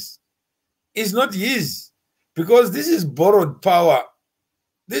has is not his, because this is borrowed power.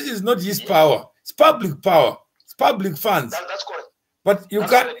 This is not his power. It's public power. It's public funds. That's correct. But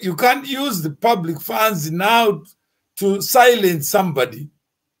you can't use the public funds now to silence somebody.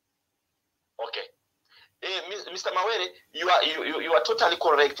 Okay. Mr. Mawere, you are totally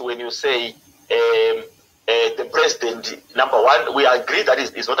correct when you say the president, number one, we agree that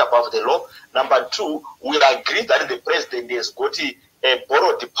is not above the law. Number two, we agree that the president has got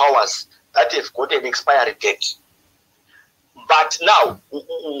borrowed powers that have got an expiry date. But now,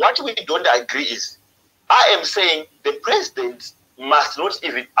 what we don't agree is, I am saying the president must not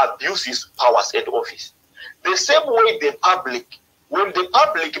even abuse his powers at office. The same way the public, when the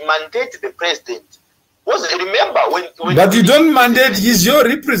public mandate the president, remember when but you don't mandate, he's your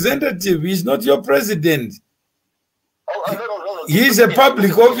representative, he's not your president. No. He's a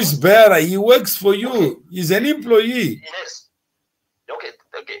public office bearer, he works for you, he's an employee. Yes.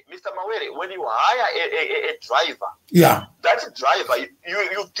 Okay, Mr. Mawere, when you hire a driver, yeah, that driver,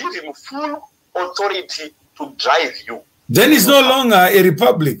 you give him full authority to drive you. Then it's no longer a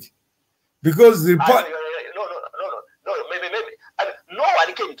republic, because the maybe. No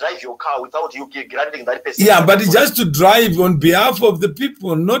one can drive your car without you granting that person. Yeah, but it's just to drive on behalf of the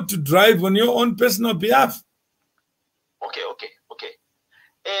people, not to drive on your own personal behalf. Okay.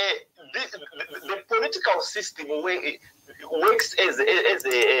 The political system works as it's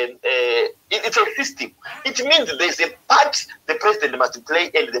a system. It means there's a part the president must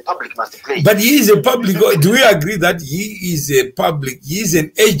play and the public must play. But he is a public. Do we agree that he is a public? He is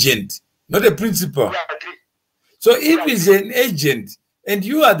an agent, not a principal. We agree. So if he's an agent and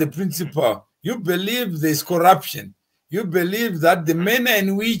you are the principal, you believe there's corruption, you believe that the manner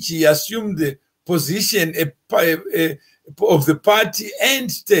in which he assumed the position of the party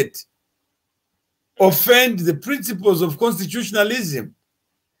and state offend the principles of constitutionalism,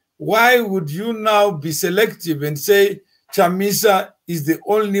 why would you now be selective and say Chamisa is the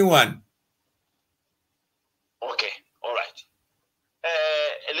only one? Okay, all right.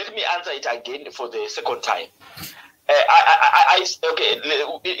 Let me answer it again for the second time.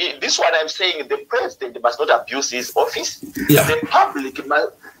 Okay, this one I'm saying the president must not abuse his office. Yeah. The public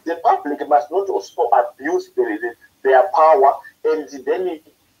must not also abuse their power and then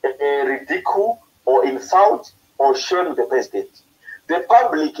ridicule or insult or shame the president. The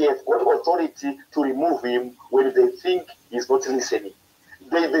public has got authority to remove him when they think he's not listening.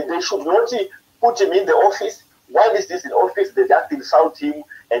 They should not put him in the office. While he's in office, they just insult him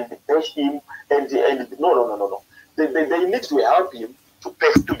and bash him and no. They need to help him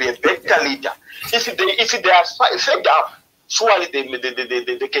to be a better leader. If they are fed up, surely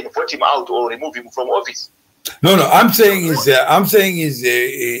they can vote him out or remove him from office. No. I'm saying is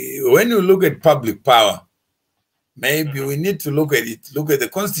when you look at public power, maybe we need to look at it. Look at the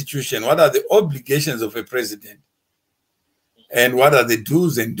constitution. What are the obligations of a president, and what are the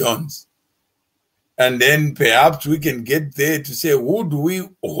do's and don'ts? And then perhaps we can get there to say, who do we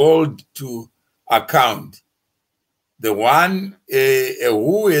hold to account? The one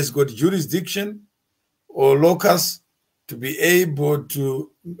who has got jurisdiction or locus to be able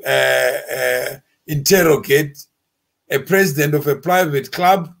to interrogate a president of a private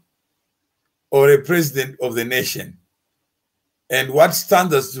club or a president of the nation? And what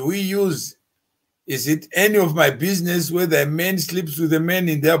standards do we use? Is it any of my business whether a man sleeps with a man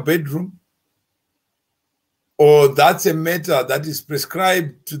in their bedroom? Or that's a matter that is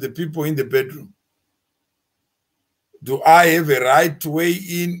prescribed to the people in the bedroom? Do I have a right to weigh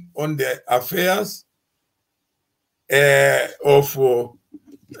in on the affairs of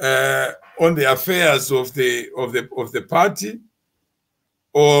the party,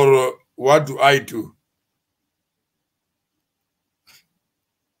 or what do I do?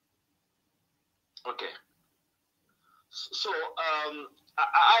 Okay. So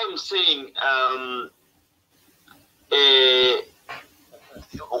I'm saying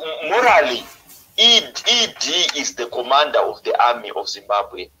morally, ED is the commander of the army of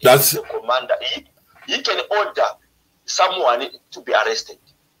Zimbabwe. That's the commander. He can order someone to be arrested.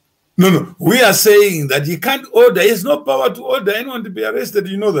 No. We are saying that he can't order. He has no power to order anyone to be arrested.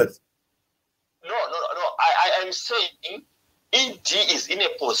 You know that? No. I am saying ED is in a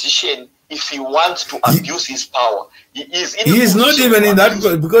position if he wants to abuse his power. He is not even in that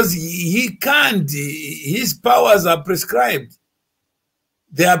position because he can't. His powers are prescribed.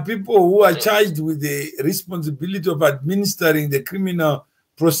 There are people who are charged with the responsibility of administering the Criminal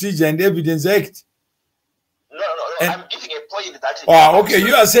Procedure and Evidence Act. No. I'm giving a point that... okay,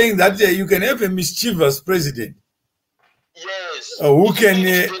 you are saying that you can have a mischievous president. Yes. Who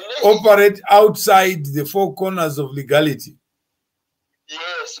can operate outside the four corners of legality.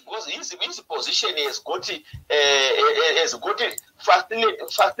 Yes, because his position has got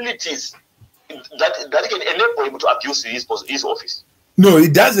facilities that can enable him to abuse his office. No,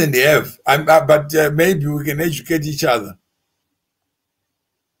 it doesn't have. But maybe we can educate each other.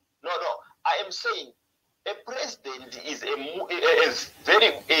 No. I am saying a president is a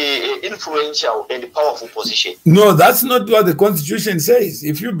very influential and powerful position. No, that's not what the Constitution says.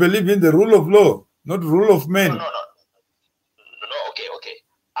 If you believe in the rule of law, not rule of men. No. Okay.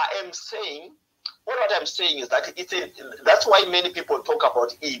 I am saying, what I'm saying is that that's why many people talk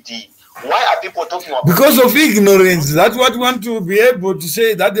about ED. Why are people talking about because of ignorance? That's what we want to be able to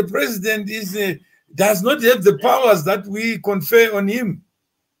say, that the president does not have the powers that we confer on him.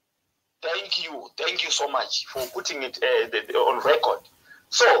 Thank you so much for putting it on record.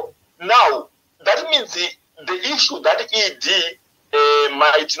 So now that means the issue that ED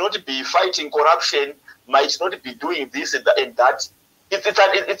might not be fighting corruption, might not be doing this and that.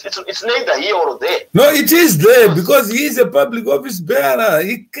 It's neither here or there. No, it is there because he is a public office bearer.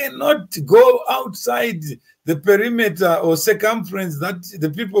 He cannot go outside the perimeter or circumference that the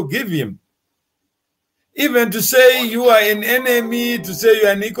people give him. Even to say you are an enemy, to say you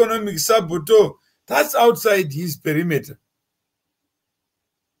are an economic saboteur, that's outside his perimeter.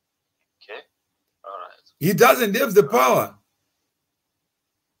 Okay, all right. He doesn't have the power.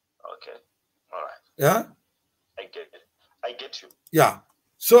 Okay, all right. Yeah? I get you. Yeah.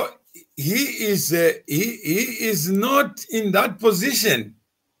 So he is not in that position.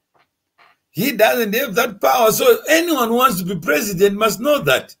 He doesn't have that power. So anyone who wants to be president must know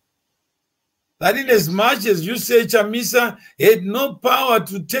that. that in as much as you say Chamisa had no power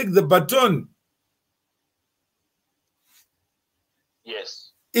to take the baton, yes,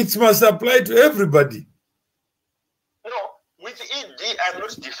 it must apply to everybody. No, with ED, I'm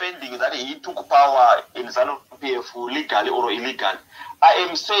not defending that he took power in ZANU-PF legally or illegal. I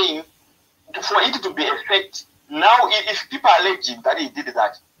am saying for it to be effect, now if people are alleging that he did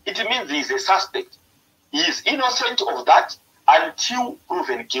that, it means he is a suspect. He is innocent of that until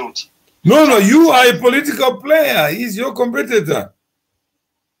proven guilty. No, you are a political player. He's your competitor.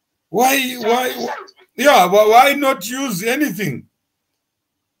 Why, yeah, but why not use anything?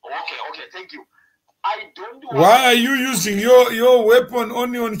 Okay, thank you. I don't want. Why are you using your weapon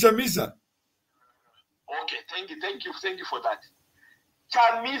only on Chamisa? Okay, thank you for that.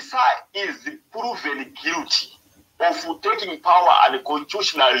 Chamisa is proven guilty of taking power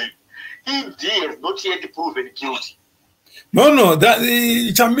unconstitutionally. ED has not yet proven guilty. No, that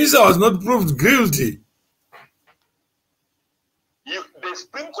Chamisa was not proved guilty. The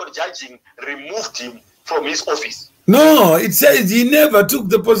Supreme Court judging removed him from his office. No, it says he never took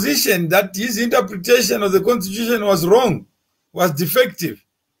the position that his interpretation of the Constitution was wrong, was defective.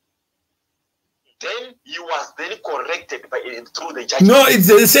 Then he was then corrected through the judgment. No,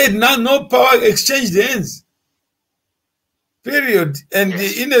 they said now no power exchanged hands. Period. And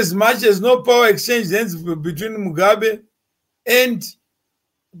yes, in as much as no power exchanged hands between Mugabe and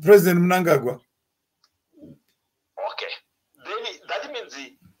President Mnangagwa. Okay. Then that means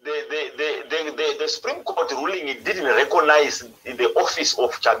the Supreme Court ruling, it didn't recognize the office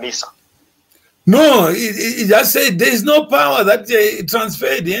of Chamisa. No, it just said there is no power that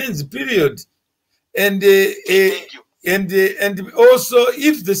transferred hands, period. And and also,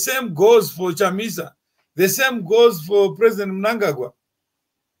 if the same goes for Chamisa, the same goes for President Mnangagwa.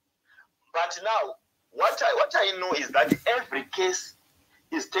 But now, what I know is that every case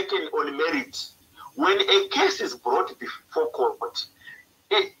is taken on merit. When a case is brought before court,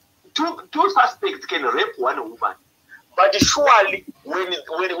 two suspects can rape one woman. But surely, when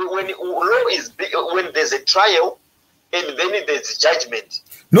there's a trial and then there's judgment.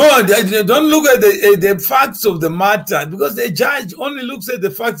 No, they don't look at the facts of the matter, because the judge only looks at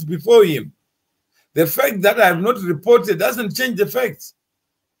the facts before him. The fact that I have not reported doesn't change the facts.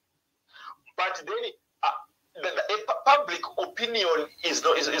 But then the public opinion is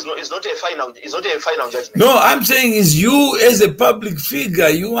not a final judgment. No, I'm saying is you as a public figure,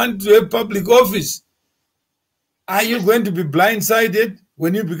 you want to have public office. Are you going to be blindsided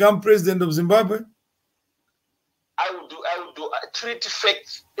when you become president of Zimbabwe? I would treat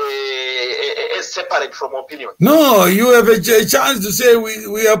facts as separate from opinion. No, you have a chance to say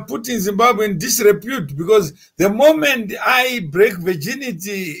we are putting Zimbabwe in disrepute, because the moment I break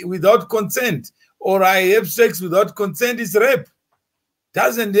virginity without consent or I have sex without consent, it's rape.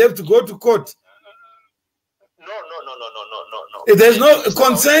 Doesn't have to go to court. No. If there's no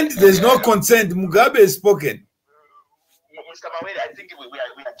consent, there's no consent. Mugabe has spoken. Mr. Mawere, I think we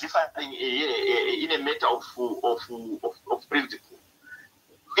are differing in a matter of principle.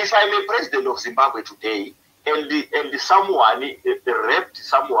 If I'm a president of Zimbabwe today and someone raped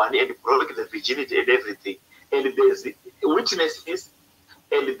someone and broke the virginity and everything, and there's witnesses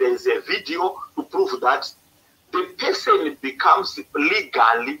and there's a video to prove that, the person becomes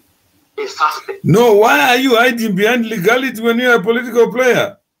legally a suspect. No, why are you hiding behind legality when you're a political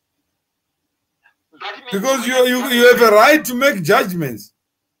player? Because you have a right to make judgments.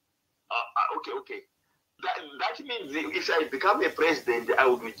 Okay. That means if I become a president, I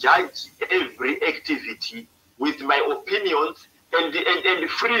would judge every activity with my opinions and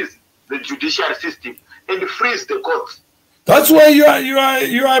freeze the judicial system and freeze the courts. That's why you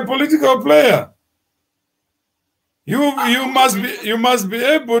are a political player. You must be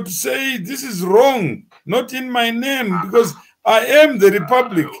able to say this is wrong, not in my name, because I am the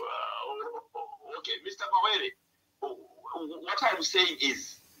republic. Okay, Mr. Mawere, what I'm saying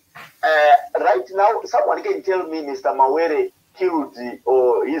is, right now, someone can tell me Mr. Mawere killed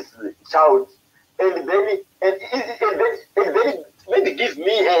or his child, and then maybe give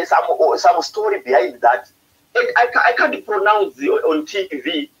me some story behind that. And I can't pronounce on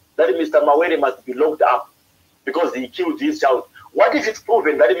TV that Mr. Mawere must be locked up because he killed his child. What if it's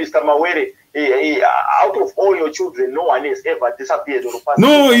proven that Mr. Mawere, out of all your children, no one has ever disappeared or passed?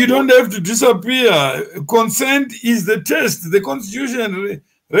 No, you don't have to disappear. Consent is the test. The Constitution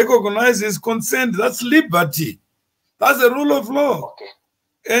recognizes consent. That's liberty. That's the rule of law. Okay.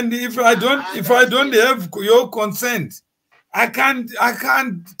 And if I don't have your consent, I can't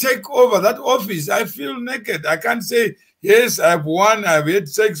take over that office. I feel naked. I can't say, yes, I've had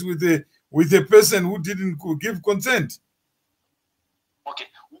sex with a person who didn't give consent. Okay.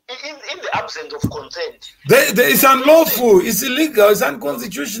 in the absence of consent. There is unlawful, it's illegal, it's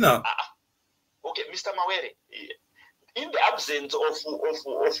unconstitutional. Okay, Mr. Mawere, in the absence of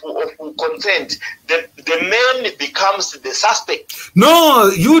consent, the man becomes the suspect. No,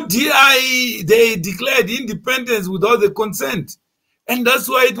 UDI, they declared independence without the consent. And that's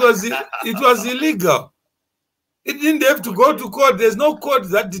why it was illegal. It didn't have to go to court. There's no court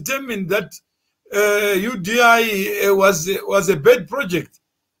that determined that UDI was a bad project.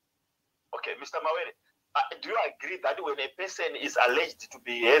 Okay, Mr. Mawere, do you agree that when a person is alleged to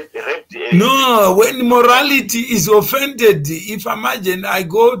be raped? No, when morality is offended, if imagine I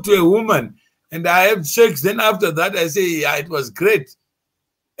go to a woman and I have sex, then after that I say, yeah, it was great.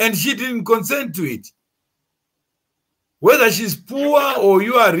 And she didn't consent to it. Whether she's poor or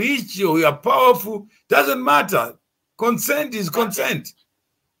you are rich or you are powerful, doesn't matter. Consent is consent.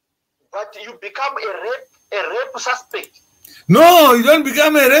 But you become a rape suspect. No, you don't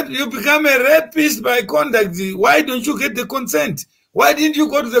become a rape. You become a rapist by conduct. Why don't you get the consent? Why didn't you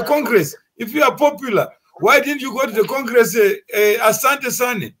go to the Congress? If you are popular, why didn't you go to the Congress, Asante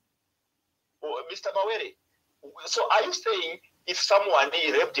Sane? Oh, Mr. Mawere, so are you saying if someone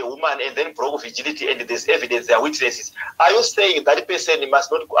raped a woman and then broke virginity and there's evidence, there are witnesses, are you saying that person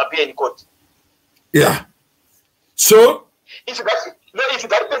must not appear in court? Yeah. So if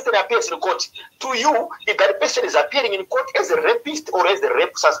that person appears in court, to you, if that person is appearing in court as a rapist or as a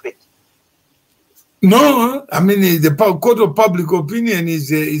rape suspect? No, I mean the court of public opinion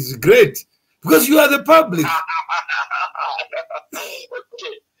is great because you are the public.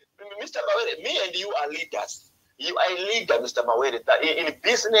 Okay, Mr. Mawere, me and you are leaders. You are a leader, Mr. Mawere. In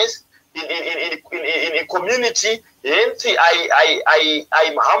business, in community,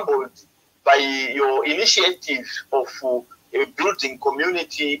 I'm humbled by your initiative of building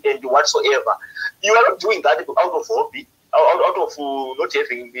community and whatsoever. You are not doing that out of hobby, out of not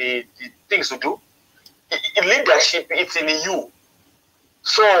having the things to do. In leadership, it's in you.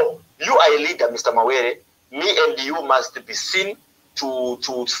 So you are a leader, Mr. Mawere. Me and you must be seen to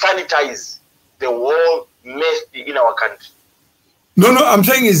sanitize the whole mess in our country. No, I'm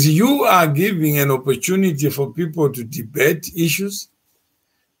saying is you are giving an opportunity for people to debate issues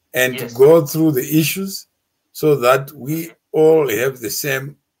and to go through the issues so that we all have the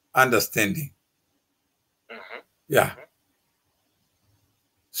same understanding. Yeah.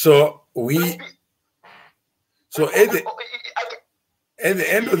 So at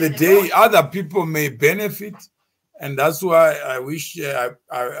the end of the day, other people may benefit, and that's why I wish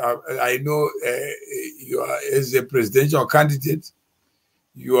I know you are, as a presidential candidate,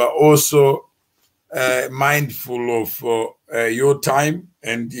 you are also mindful of your time,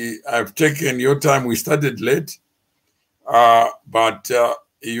 and I've taken your time. We started late, but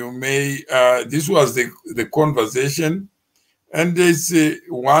you may. This was the conversation, and it's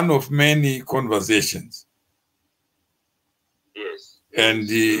one of many conversations. Yes. And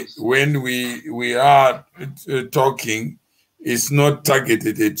when we are talking, it's not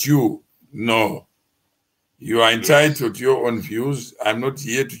targeted at you. No. You are entitled to your own views. I'm not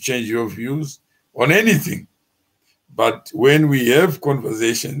here to change your views on anything. But when we have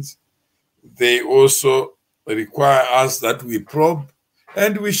conversations, they also require us that we probe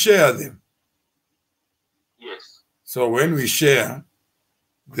and we share them. Yes. So when we share,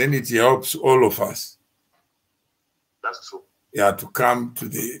 then it helps all of us. That's true. Yeah, to come to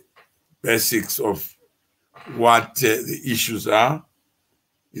the basics of what the issues are.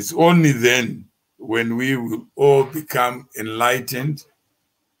 It's only then when we will all become enlightened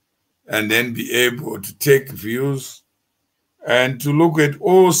and then be able to take views and to look at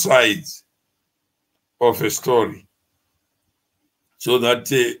all sides of a story, so that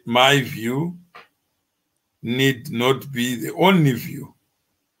my view need not be the only view,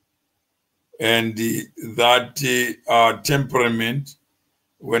 and that temperament.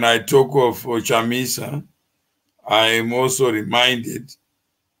 When I talk of Chamisa, I am also reminded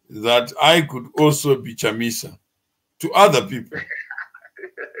that I could also be Chamisa to other people.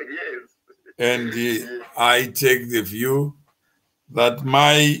 Yes. And I take the view that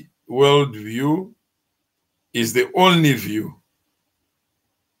my worldview is the only view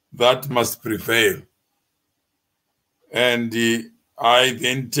that must prevail. And I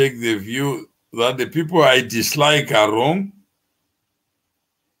then take the view that the people I dislike are wrong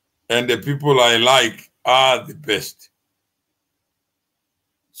and the people I like are the best.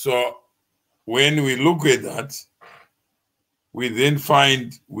 So when we look at that, we then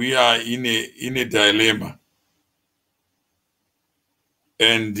find we are in a dilemma,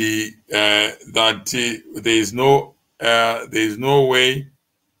 and that there is no way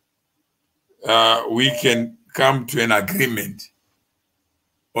we can come to an agreement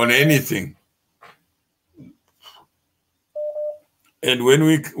on anything. And when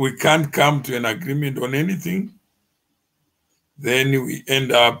we can't come to an agreement on anything, then we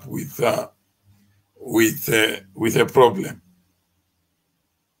end up with a problem.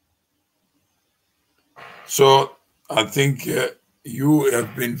 So I think you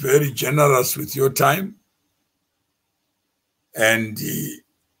have been very generous with your time, and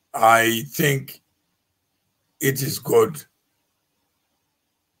I think it is good.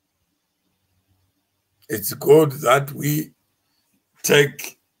 It's good that we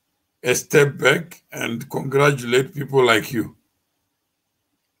take a step back and congratulate people like you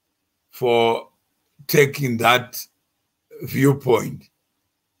for taking that viewpoint.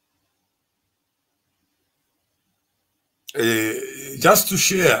 Just to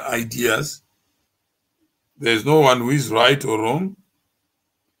share ideas. There's no one who is right or wrong,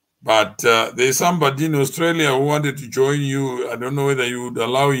 but there's somebody in Australia who wanted to join you. I don't know whether you would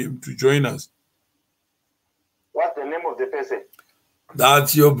allow him to join us. What's the name of the person?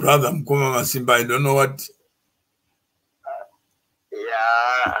 That's your brother, Mkoma Masimba. I don't know what.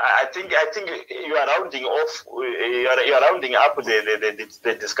 Yeah, I think you are rounding off. You are rounding up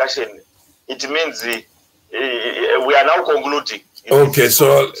the discussion. It means we are now concluding. Okay,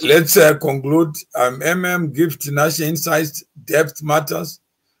 so let's conclude. Give Tinashe insights, depth matters,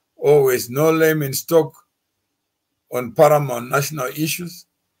 always no layman stock on paramount national issues.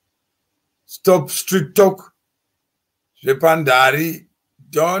 Stop street talk. Repandari,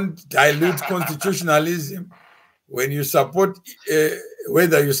 don't dilute constitutionalism. When you support,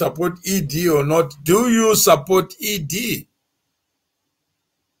 whether you support ED or not, do you support ED?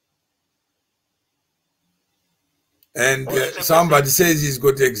 And somebody says he's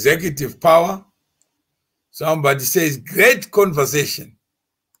got executive power. Somebody says great conversation.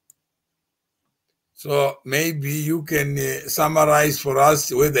 So maybe you can summarize for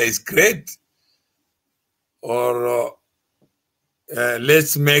us whether it's great or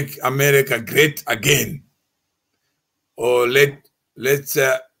let's make America great again. Or let's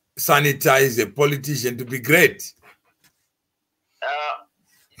sanitize a politician to be great.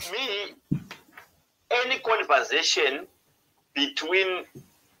 Any conversation between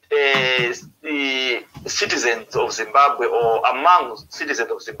the citizens of Zimbabwe or among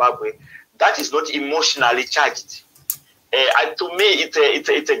citizens of Zimbabwe that is not emotionally charged, and to me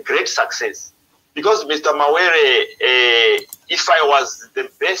it's a great success, because Mr. Mawere, if I was the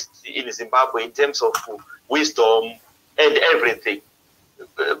best in Zimbabwe in terms of wisdom and everything,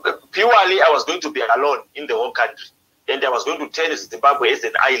 purely I was going to be alone in the whole country, and I was going to turn Zimbabwe as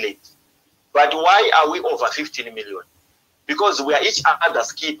an island. But why are we over 15 million? Because we are each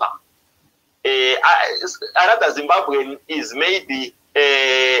other's keeper. Another Zimbabwean is maybe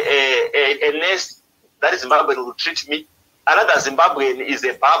a nurse that Zimbabwean will treat me. Another Zimbabwean is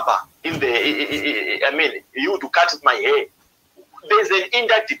a barber in the, I mean, you to cut my hair. There's an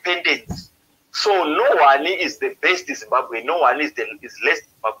interdependence. So no one is the best in Zimbabwe. No one is less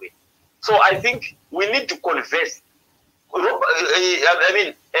Zimbabwe. So I think we need to converse. I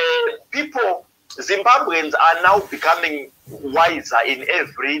mean, people, Zimbabweans are now becoming wiser in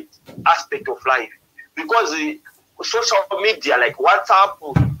every aspect of life, because social media like WhatsApp,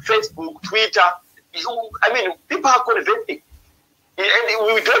 Facebook, Twitter, I mean, people are converting.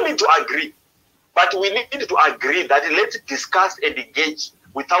 And we don't need to agree, but we need to agree that let's discuss and engage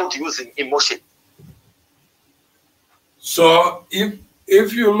without using emotion. So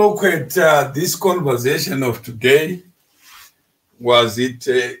if you look at this conversation of today, was it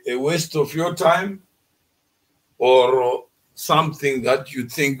a waste of your time or something that you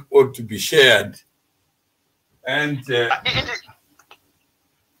think ought to be shared? And remember,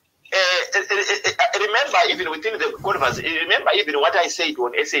 even within the conversation, remember even what I said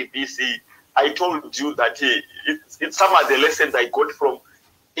on SABC, I told you that it's some of the lessons I got from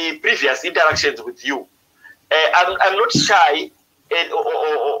previous interactions with you. I'm not shy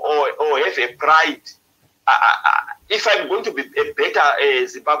or have a pride. If I'm going to be a better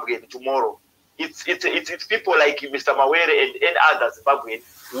Zimbabwean tomorrow, it's people like Mr. Mawere and other Zimbabweans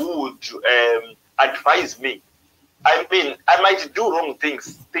who would advise me. I mean, I might do wrong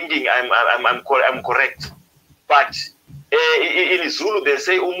things, thinking I'm correct, but in Zulu they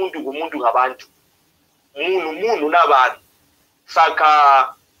say umuntu ngumuntu ngabantu, munu nabantu.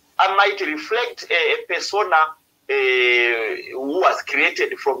 Saka I might reflect a persona who was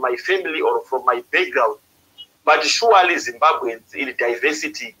created from my family or from my background. But surely Zimbabweans in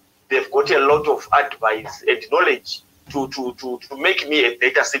diversity, they've got a lot of advice and knowledge to make me a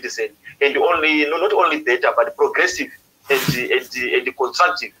better citizen, and not only better, but progressive and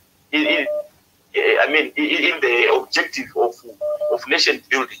constructive. in the objective of nation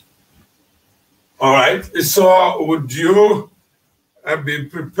building. All right. So would you be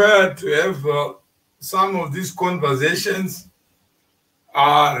prepared to have some of these conversations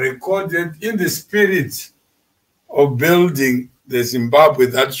are recorded in the spirit of building the Zimbabwe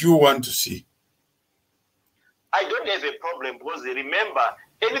that you want to see? I don't have a problem, because remember,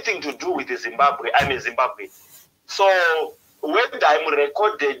 anything to do with the Zimbabwe, I'm a Zimbabwean. So whether I'm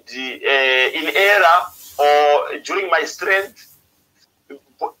recorded in error or during my strength,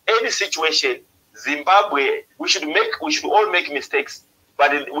 any situation, Zimbabwe, we should all make mistakes,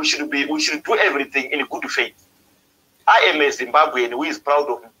 but we should do everything in good faith. I am a Zimbabwean who is proud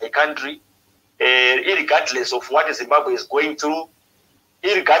of the country, regardless of what Zimbabwe is going through.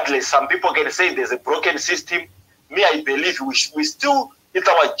 Regardless, some people can say there's a broken system. Me, I believe we still, it's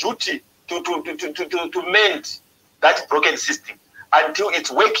our duty to mend that broken system until it's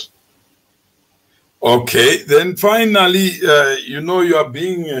working. Okay, then finally, you are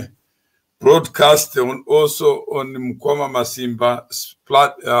being broadcast also on Mukoma Masimba's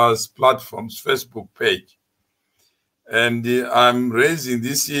platform's Facebook page. And I'm raising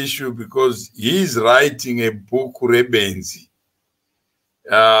this issue because he's writing a book, Rebenzi.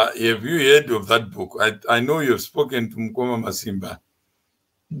 Have you heard of that book? I know you've spoken to Mukoma Masimba.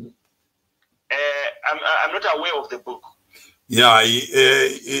 I'm not aware of the book. Yeah,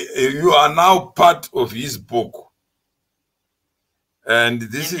 you are now part of his book. And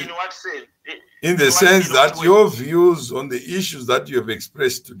this is... In what sense? In the sense that your views on the issues that you have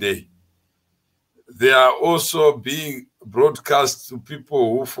expressed today, they are also being broadcast to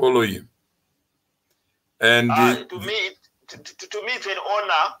people who follow you. And to me, it's an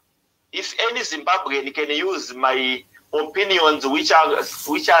honor if any Zimbabwean can use my opinions, which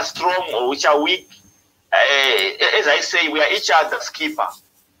are strong or which are weak. As I say, we are each other's keeper.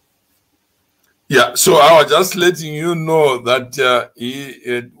 Yeah, so I was just letting you know that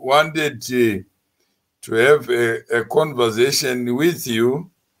he wanted to have a conversation with you,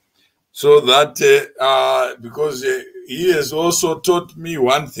 so that because he has also taught me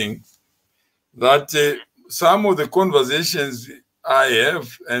one thing, that some of the conversations I have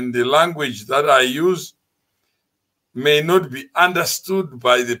and the language that I use may not be understood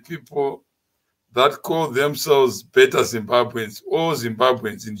by the people that call themselves better Zimbabweans or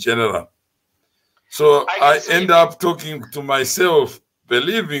Zimbabweans in general. So I end up talking to myself,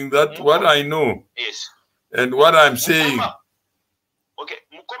 believing that what I know and what I'm saying. Okay,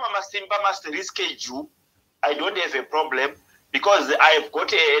 Mukoma Masimba must reschedule. I don't have a problem, because I've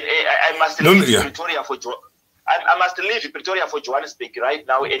got I must leave Pretoria for I must leave Pretoria for Johannesburg right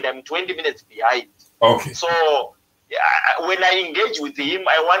now, and I'm 20 minutes behind. Okay. So when I engage with him,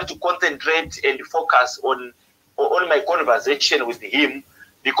 I want to concentrate and focus on my conversation with him,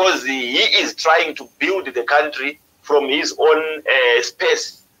 because he is trying to build the country from his own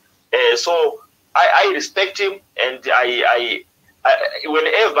space. So I respect him, and I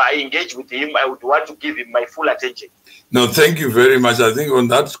whenever I engage with him, I would want to give him my full attention. No, thank you very much. I think on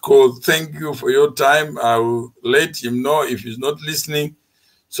that call, thank you for your time. I will let him know if he's not listening,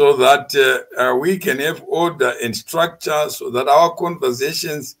 so that we can have order and structure, so that our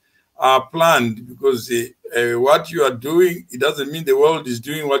conversations are planned, because what you are doing, it doesn't mean the world is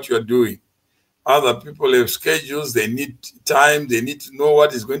doing what you are doing. Other people have schedules, they need time, they need to know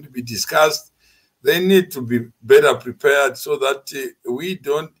what is going to be discussed. They need to be better prepared, so that we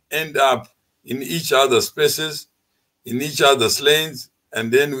don't end up in each other's spaces, in each other's lanes,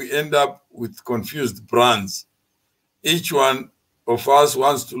 and then we end up with confused brands. Each one of us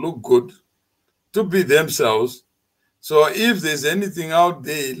wants to look good, to be themselves. So if there's anything out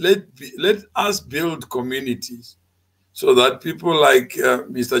there, let us build communities, so that people like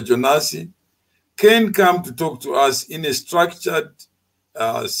Mr. Jonasi can come to talk to us in a structured,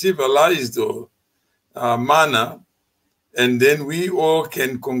 civilized manner, and then we all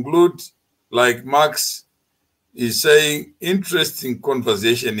can conclude, like Marx is saying, interesting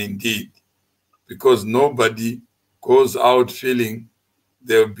conversation indeed, because nobody goes out feeling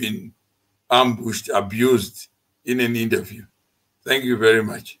they've been ambushed, abused in an interview. Thank you very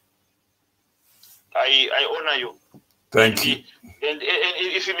much. I honor you. Thank you. And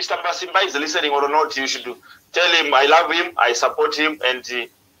if Mr. Masimba is listening or not, you should tell him I love him, I support him, and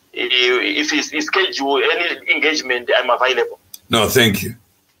if he's scheduled any engagement, I'm available. No, thank you.